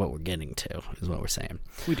think what we're getting to is what we're saying.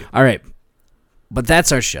 We do. All right. But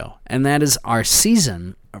that's our show, and that is our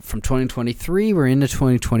season from 2023. We're into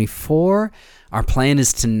 2024. Our plan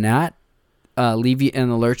is to not leave you in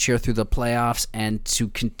the lurch here through the playoffs and to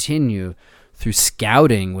continue through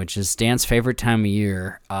scouting, which is Dan's favorite time of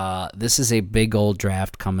year. This is a big old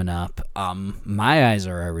draft coming up. My eyes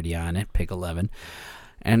are already on it, pick 11.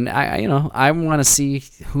 And I want to see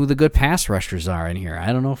who the good pass rushers are in here.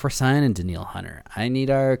 I don't know if we're signing Danielle Hunter. I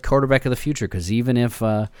need our quarterback of the future, because even if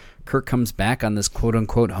Kirk comes back on this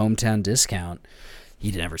quote-unquote hometown discount,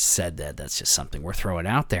 he never said that. That's just something we're throwing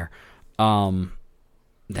out there.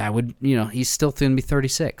 That would, he's still going to be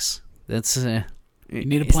 36. That's You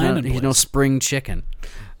need a plan in He's place. no spring chicken.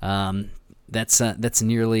 That's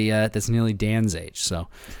nearly Dan's age. So.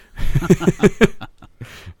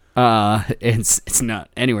 It's not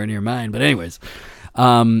anywhere near mine, but anyways,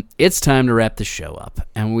 it's time to wrap the show up,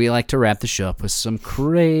 and we like to wrap the show up with some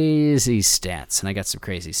crazy stats, and I got some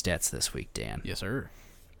crazy stats this week, Dan. Yes, sir.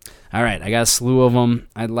 All right, I got a slew of them.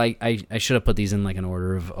 I should have put these in like an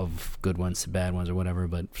order of good ones to bad ones or whatever,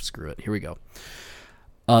 but screw it. Here we go.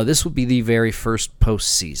 This will be the very first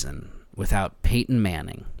postseason without Peyton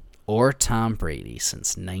Manning or Tom Brady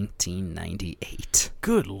since 1998.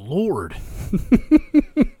 Good Lord.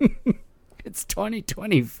 It's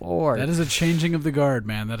 2024. That is a changing of the guard,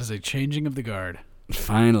 man. That is a changing of the guard.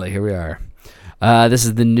 Finally, here we are. This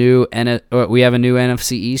is the new we have a new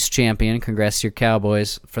NFC East champion. Congrats to your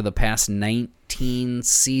Cowboys for the past 19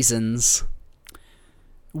 seasons.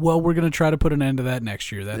 Well, we're going to try to put an end to that next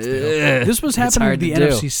year. That's the hope. This was It's happening hard with the to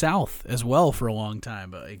do. NFC South as well for a long time.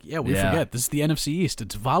 But we forget. This is the NFC East.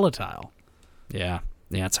 It's volatile. Yeah,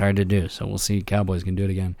 it's hard to do. So we'll see. Cowboys can do it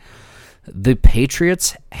again. The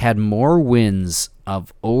Patriots had more wins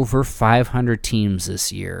of over 500 teams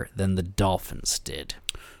this year than the Dolphins did.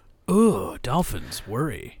 Ooh, Dolphins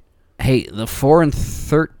worry. Hey, the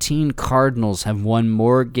 4-13 Cardinals have won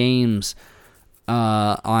more games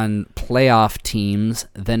on playoff teams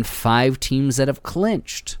than 5 teams that have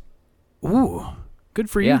clinched. Ooh, good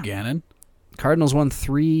for you, Yeah. Gannon. Cardinals won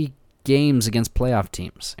 3 games against playoff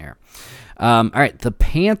teams here. All right, the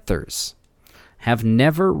Panthers have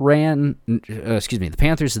never ran. The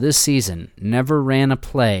Panthers this season never ran a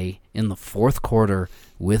play in the fourth quarter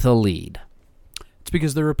with a lead. It's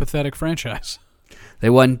because they're a pathetic franchise. They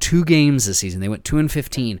won 2 games this season. They went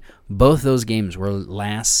 2-15. Both those games were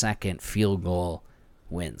last-second field goal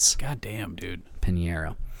wins. God damn, dude.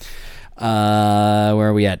 Pinheiro. Where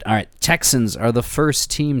are we at? All right, Texans are the first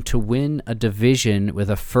team to win a division with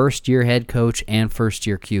a first-year head coach and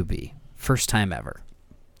first-year QB. First time ever.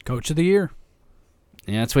 Coach of the year.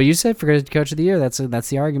 Yeah, that's what you said for Coach of the Year. That's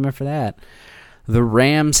the argument for that. The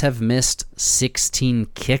Rams have missed 16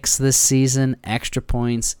 kicks this season, extra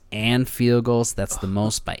points, and field goals. That's the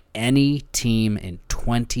most by any team in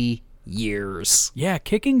 20 years. Yeah,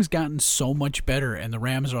 kicking's gotten so much better, and the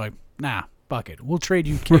Rams are like, nah, fuck it. We'll trade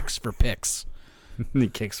you kicks for picks. The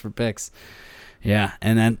kicks for picks. Yeah,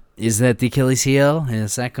 and then is that the Achilles heel?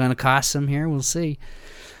 Is that going to cost them here? We'll see.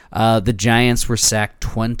 The Giants were sacked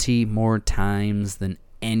 20 more times than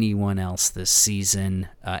anyone else this season,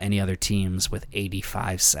 any other teams with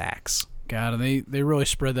 85 sacks. God, and they really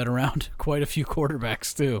spread that around. Quite a few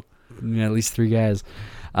quarterbacks, too. Yeah, at least 3 guys.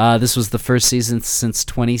 This was the first season since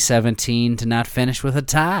 2017 to not finish with a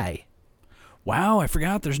tie. Wow, I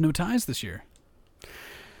forgot there's no ties this year.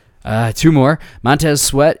 2 more. Montez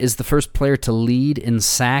Sweat is the first player to lead in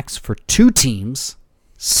sacks for 2 teams.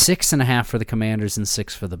 6.5 for the Commanders and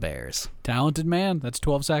 6 for the Bears. Talented man. That's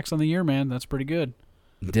 12 sacks on the year, man. That's pretty good.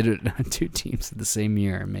 Did it on 2 teams at the same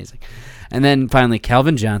year. Amazing. And then finally,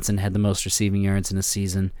 Calvin Johnson had the most receiving yards in a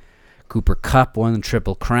season. Cooper Kupp won the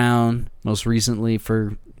Triple Crown most recently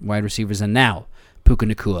for wide receivers. And now Puka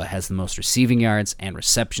Nacua has the most receiving yards and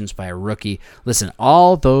receptions by a rookie. Listen,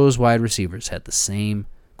 all those wide receivers had the same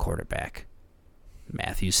quarterback,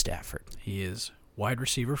 Matthew Stafford. He is wide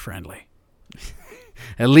receiver friendly.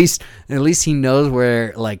 At least he knows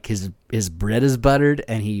where like his bread is buttered,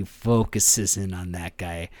 and he focuses in on that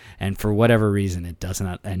guy. And for whatever reason, it does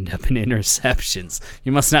not end up in interceptions.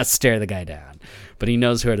 You must not stare the guy down, but he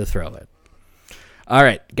knows where to throw it. All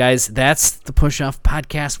right, guys, that's the Push Off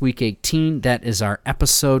Podcast Week 18. That is our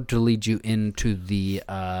episode to lead you into the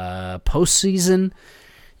postseason.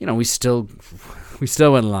 You know, we still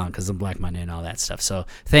went along because of Black Monday and all that stuff. So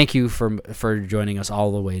thank you for joining us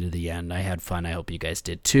all the way to the end. I had fun. I hope you guys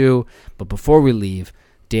did too. But before we leave,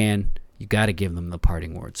 Dan, you got to give them the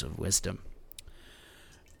parting words of wisdom.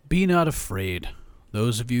 Be not afraid,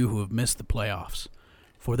 those of you who have missed the playoffs,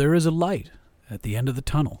 for there is a light at the end of the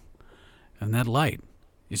tunnel, and that light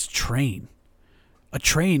is train. A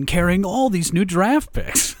train carrying all these new draft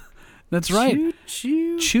picks. That's right.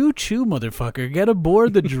 Choo-choo. Choo-choo, motherfucker. Get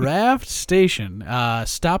aboard the draft station.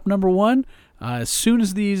 Stop number one. As soon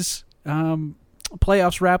as these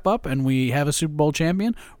playoffs wrap up and we have a Super Bowl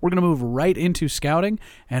champion, we're going to move right into scouting.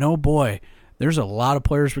 And, oh, boy, there's a lot of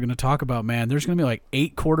players we're going to talk about, man. There's going to be like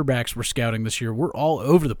 8 quarterbacks we're scouting this year. We're all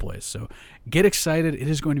over the place. So get excited. It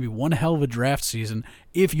is going to be one hell of a draft season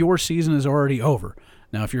if your season is already over.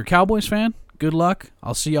 Now, if you're a Cowboys fan, good luck.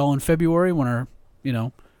 I'll see y'all in February when our,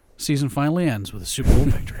 season finally ends with a Super Bowl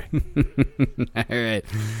victory. All right.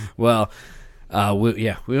 Well,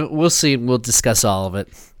 we'll see. We'll discuss all of it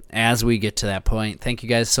as we get to that point. Thank you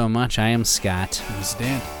guys so much. I am Scott. This is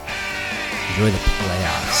Dan. Enjoy the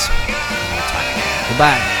playoffs.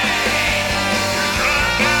 Goodbye.